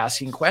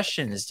asking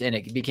questions, and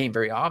it became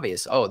very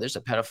obvious. Oh, there's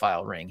a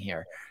pedophile ring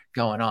here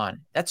going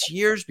on. That's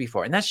years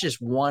before. And that's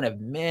just one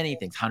of many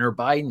things. Hunter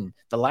Biden,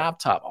 the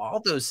laptop,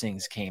 all those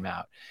things came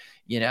out,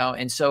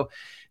 and so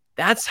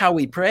that's how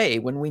we pray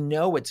when we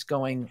know what's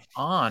going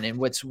on and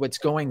what's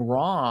going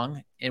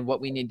wrong and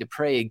what we need to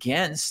pray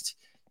against,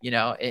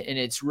 and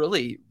it's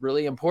really,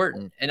 really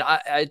important. And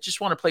I just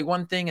want to play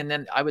one thing, and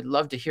then I would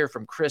love to hear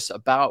from Chris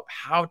about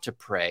how to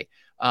pray.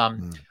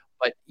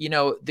 But,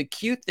 the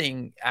Q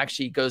thing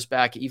actually goes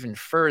back even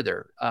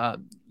further.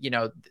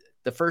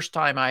 The first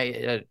time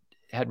I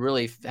had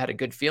really had a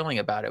good feeling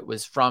about it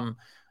was from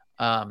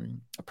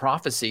a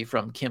prophecy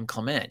from Kim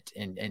Clement,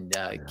 and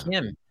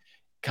Kim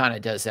kind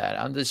of does that.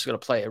 I'm just going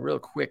to play a real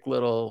quick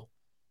little.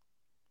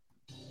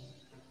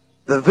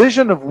 The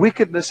vision of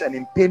wickedness and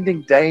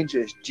impending danger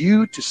is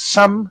due to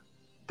some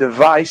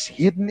device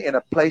hidden in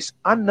a place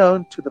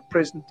unknown to the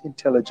present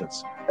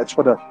intelligence. That's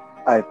what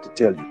I have to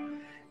tell you.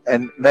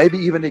 And maybe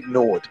even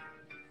ignored.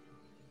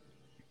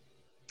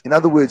 In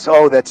other words,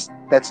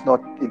 that's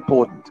not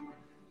important.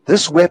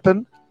 This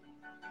weapon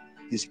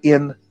is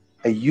in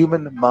a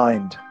human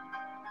mind.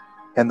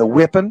 And the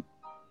weapon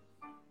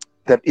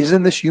that is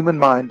in this human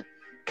mind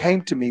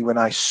came to me when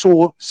I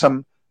saw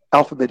some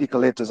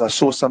alphabetical letters. I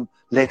saw some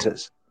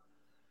letters.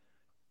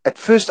 At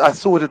first, I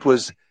thought it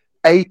was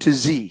A to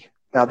Z.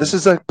 Now, this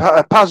is a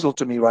puzzle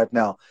to me right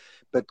now.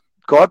 But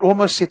God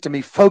almost said to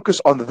me,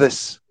 focus on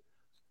this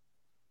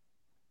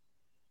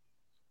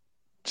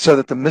so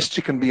that the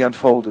mystery can be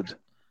unfolded.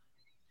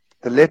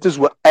 The letters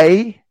were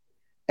A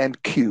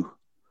and Q.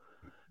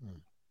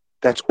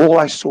 That's all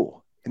I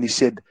saw. And he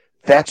said,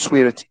 that's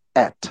where it's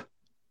at.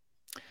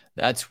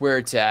 That's where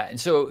it's at. And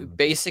so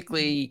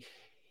basically,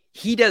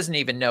 he doesn't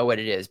even know what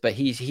it is, but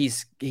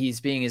he's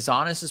being as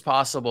honest as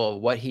possible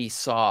what he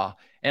saw.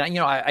 And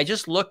I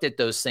just looked at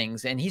those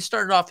things, and he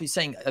started off. He's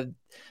saying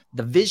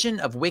the vision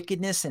of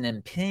wickedness and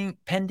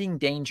impending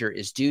danger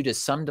is due to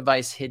some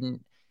device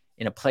hidden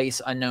in a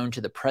place unknown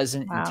to the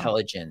present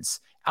intelligence.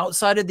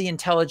 Outside of the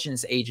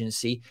intelligence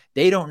agency,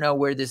 they don't know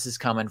where this is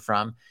coming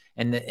from.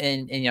 And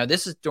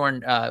this is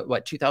during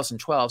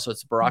 2012, so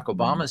it's Barack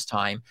Obama's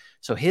time.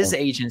 So his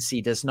agency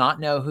does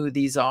not know who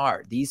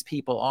these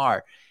people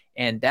are.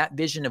 And that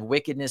vision of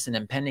wickedness and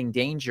impending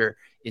danger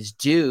is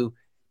due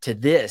to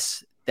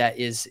this that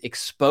is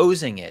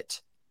exposing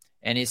it.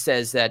 And he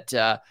says that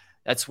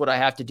that's what I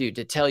have to do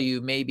to tell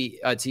you. Maybe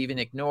it's even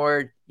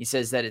ignored. He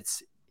says that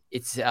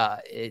it's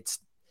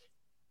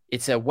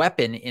a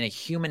weapon in a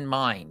human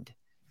mind,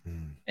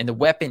 and the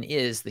weapon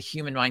is the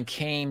human mind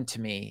came to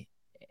me,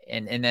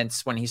 and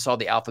that's when he saw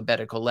the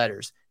alphabetical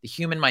letters, the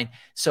human mind.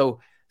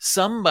 So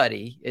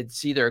somebody,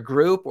 it's either a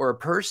group or a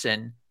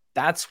person.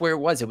 That's where it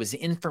was. It was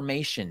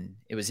information.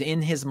 It was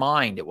in his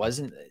mind. It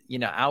wasn't,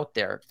 out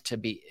there to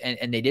be,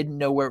 and they didn't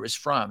know where it was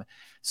from.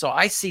 So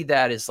I see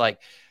that as like,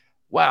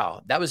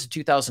 wow, that was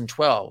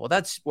 2012. Well,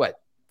 that's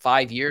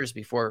 5 years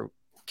before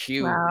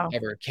Q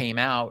ever came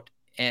out.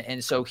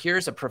 And so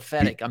here's a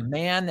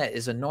man that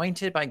is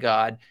anointed by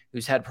God,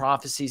 who's had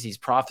prophecies. He's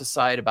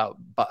prophesied about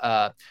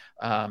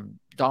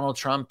Donald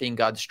Trump being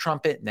God's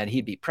trumpet and that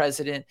he'd be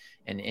president.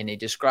 And he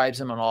describes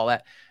him and all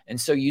that.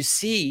 And so you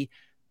see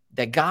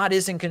that God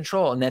is in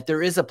control and that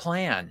there is a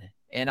plan.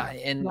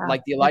 And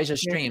like the Elijah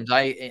streams,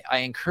 I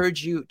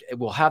encourage you,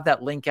 we'll have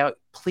that link out.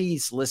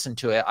 Please listen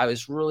to it. I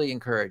was really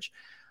encouraged.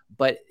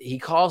 But he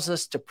calls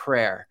us to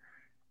prayer.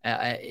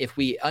 If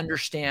we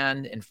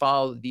understand and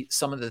follow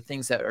some of the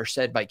things that are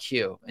said by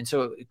Q. And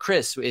so,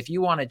 Chris, if you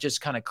want to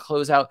just kind of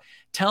close out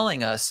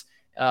telling us,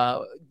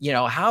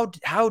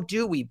 how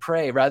do we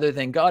pray rather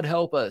than God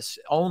help us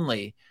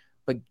only?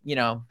 But,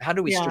 how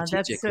do we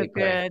strategically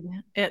pray?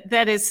 Good.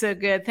 That is so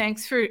good.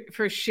 Thanks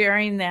for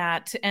sharing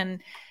that.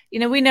 And,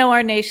 we know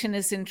our nation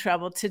is in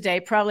trouble today,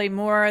 probably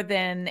more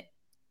than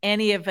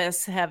any of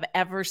us have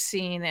ever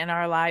seen in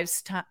our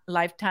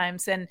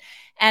lifetimes. And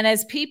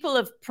as people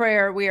of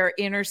prayer, we are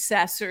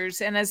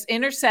intercessors. And as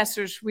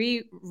intercessors,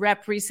 we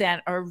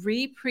represent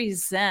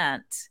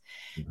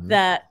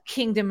the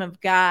kingdom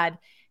of God.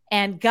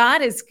 And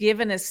God has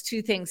given us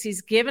two things.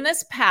 He's given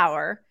us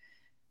power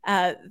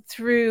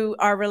through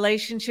our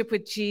relationship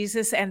with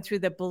Jesus and through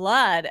the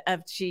blood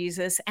of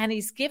Jesus. And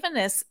he's given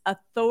us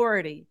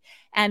authority.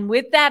 And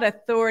with that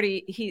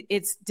authority,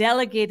 it's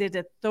delegated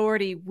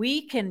authority.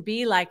 We can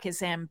be like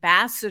his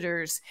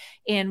ambassadors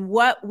in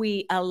what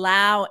we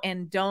allow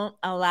and don't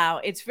allow.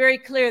 It's very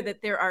clear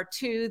that there aren't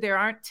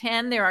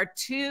 10, there are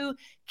two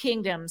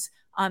kingdoms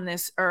on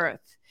this earth.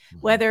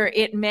 Whether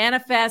it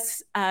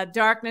manifests,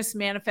 darkness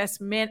manifests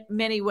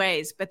many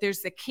ways, but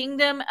there's the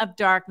kingdom of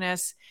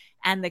darkness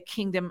and the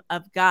kingdom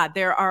of God.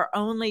 There are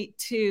only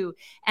two.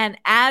 And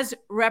as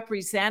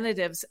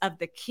representatives of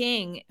the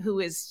King, who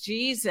is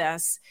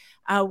Jesus,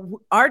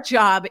 our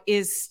job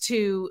is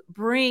to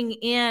bring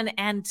in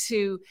and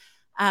to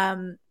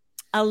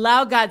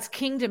allow God's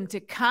kingdom to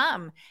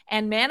come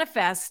and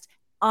manifest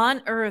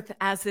on earth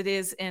as it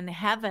is in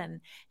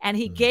heaven. And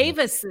he gave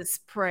us this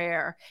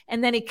prayer,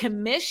 and then he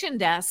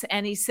commissioned us,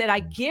 and he said, I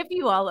give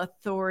you all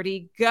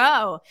authority,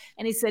 go.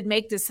 And he said,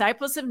 make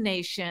disciples of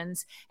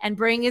nations and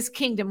bring his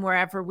kingdom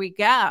wherever we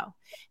go.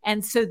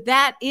 And so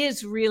that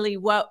is really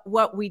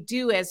what we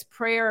do as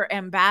prayer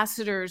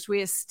ambassadors.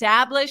 We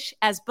establish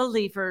as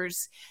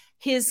believers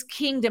his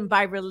kingdom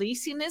by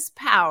releasing his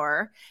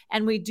power.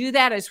 And we do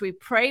that as we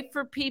pray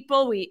for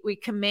people. We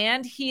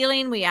command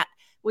healing.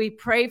 We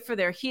pray for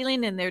their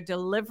healing and their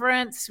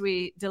deliverance.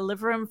 We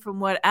deliver them from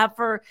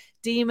whatever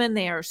demon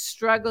they are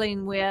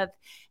struggling with.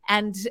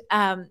 And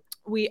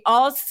we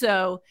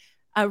also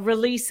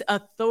release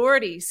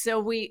authority. So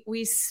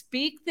we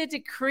speak the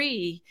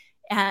decree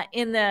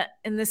in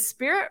the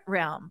spirit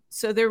realm.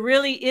 So there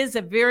really is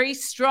a very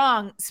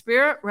strong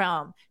spirit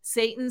realm.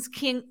 Satan's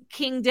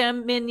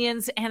kingdom,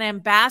 minions, and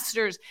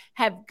ambassadors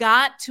have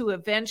got to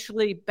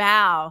eventually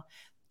bow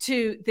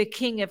to the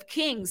King of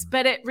Kings,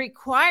 but it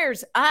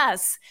requires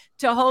us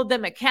to hold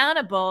them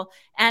accountable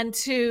and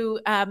to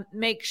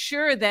make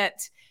sure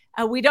that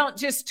we don't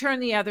just turn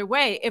the other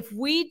way. If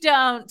we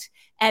don't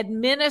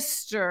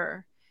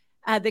administer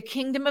the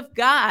kingdom of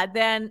God,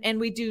 and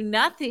we do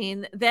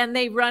nothing, then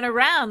they run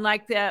around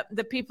like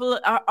the people.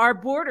 Our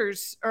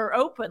borders are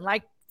open,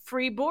 like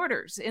free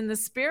borders in the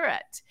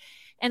spirit.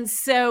 And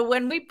so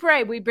when we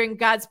pray, we bring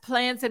God's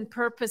plans and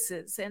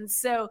purposes. And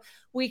so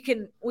we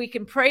can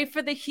pray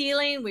for the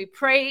healing. We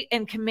pray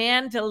and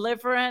command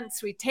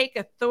deliverance. We take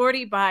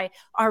authority by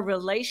our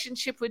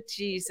relationship with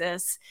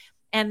Jesus.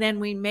 And then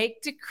we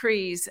make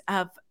decrees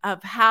of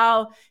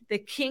how the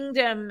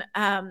kingdom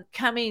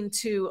coming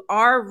to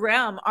our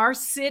realm, our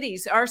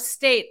cities, our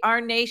state, our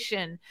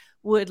nation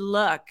would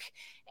look.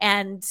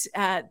 And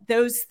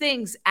those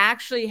things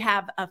actually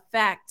have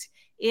effect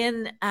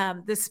in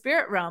the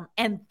spirit realm.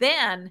 And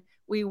then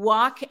we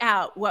walk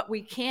out what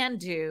we can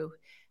do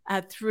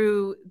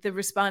through the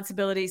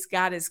responsibilities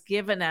God has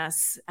given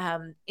us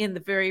in the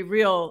very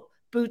real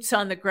boots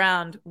on the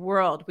ground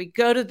world. We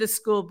go to the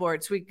school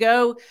boards. We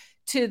go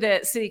to the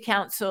city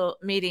council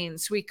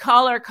meetings. We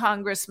call our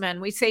congressmen.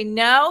 We say,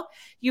 no,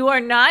 you are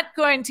not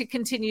going to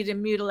continue to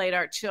mutilate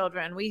our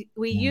children. We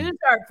use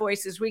our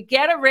voices. We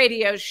get a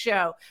radio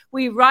show.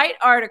 We write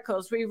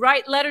articles. We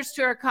write letters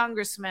to our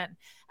congressmen.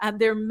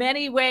 There are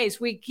many ways.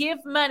 We give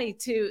money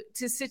to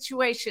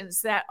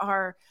situations that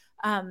are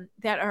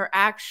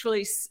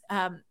actually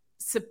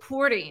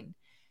supporting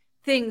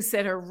things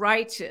that are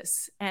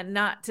righteous and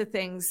not to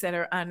things that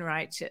are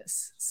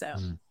unrighteous. So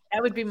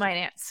that would be my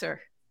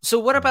answer. So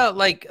what about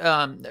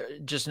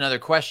just another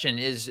question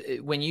is,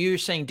 when you're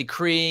saying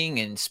decreeing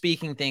and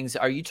speaking things,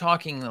 are you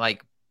talking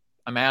like,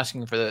 I'm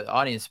asking for the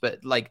audience,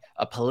 but like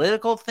a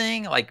political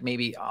thing, like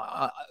maybe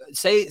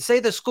say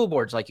the school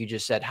boards, like you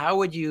just said, how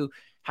would you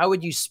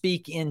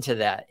speak into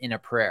that in a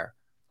prayer?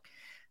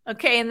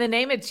 Okay. In the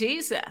name of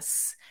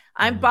Jesus,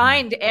 I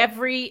bind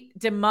every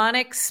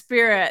demonic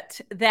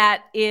spirit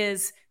that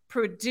is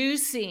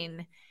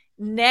producing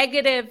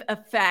negative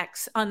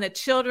effects on the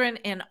children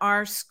in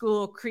our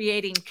school,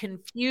 creating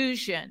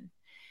confusion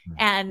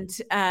and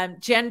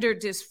gender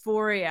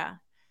dysphoria.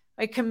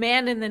 I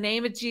command in the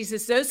name of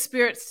Jesus those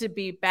spirits to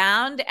be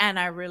bound, and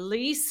I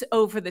release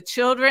over the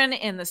children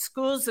in the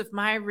schools of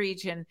my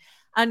region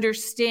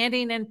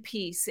understanding and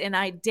peace and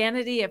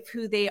identity of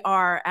who they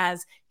are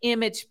as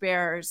image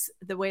bearers,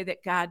 the way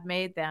that God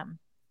made them.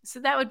 So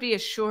that would be a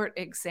short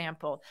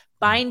example.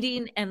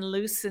 Binding and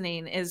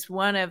loosening is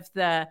one of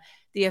the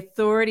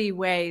authority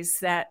ways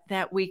that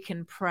we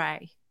can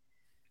pray.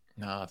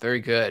 No, very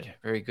good.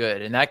 Very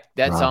good. And that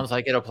sounds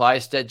like it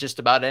applies to just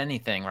about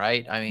anything,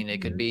 right? I mean,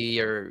 it could be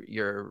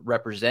your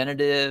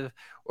representative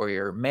or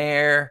your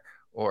mayor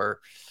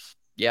or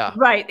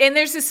Right. And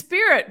there's a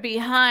spirit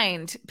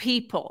behind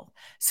people.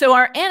 So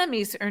our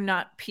enemies are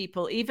not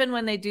people, even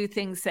when they do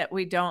things that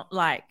we don't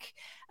like.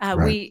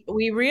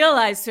 We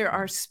realize there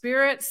are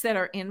spirits that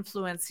are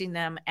influencing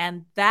them,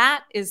 and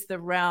that is the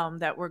realm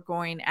that we're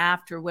going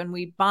after when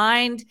we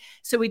bind.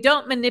 So we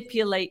don't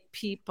manipulate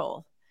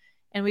people,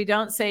 and we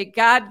don't say,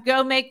 God,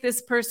 go make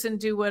this person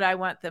do what I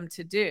want them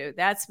to do.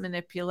 That's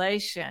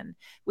manipulation.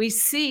 We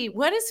see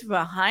what is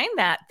behind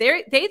that.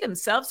 They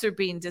themselves are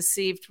being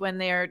deceived when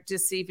they're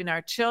deceiving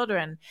our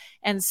children.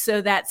 And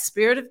so that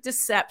spirit of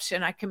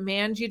deception, I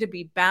command you to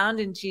be bound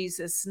in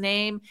Jesus'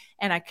 name.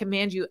 And I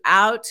command you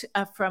out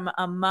from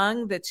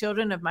among the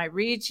children of my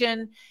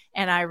region.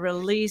 And I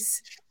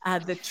release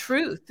the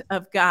truth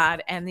of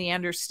God and the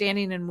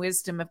understanding and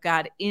wisdom of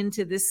God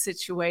into this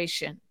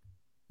situation.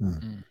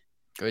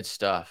 Good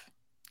stuff.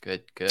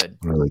 Good.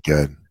 Really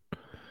good.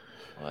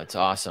 Well, that's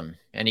awesome.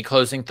 Any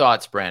closing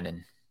thoughts,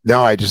 Brandon?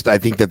 No, I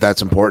think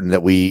that's important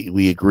that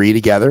we agree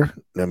together.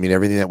 I mean,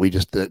 everything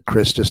that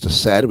Chris just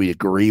said, we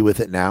agree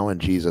with it now in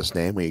Jesus'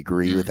 name. We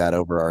agree with that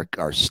over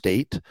our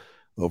state,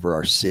 over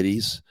our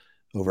cities,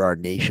 over our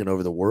nation,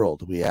 over the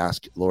world. We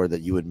ask, Lord,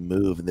 that you would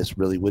move, and this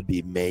really would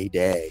be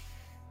Mayday,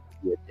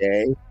 a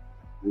day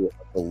of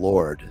the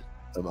Lord,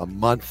 a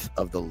month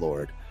of the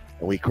Lord.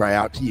 And we cry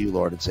out to you,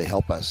 Lord, and say,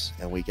 help us.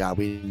 And we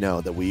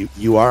know that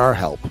you are our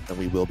help, and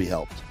we will be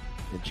helped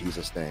in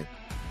Jesus' name.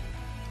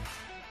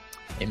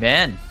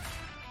 Amen.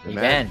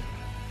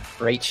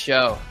 Great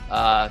show.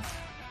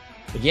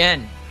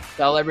 Again,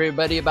 tell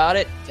everybody about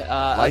it.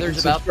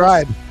 Others about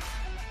subscribe.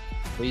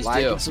 Please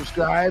like do. And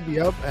subscribe.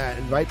 Yep.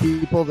 Invite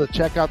people to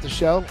check out the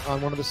show on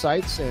one of the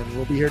sites, and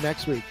we'll be here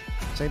next week,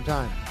 same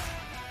time.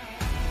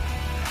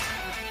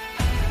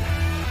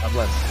 God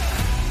bless.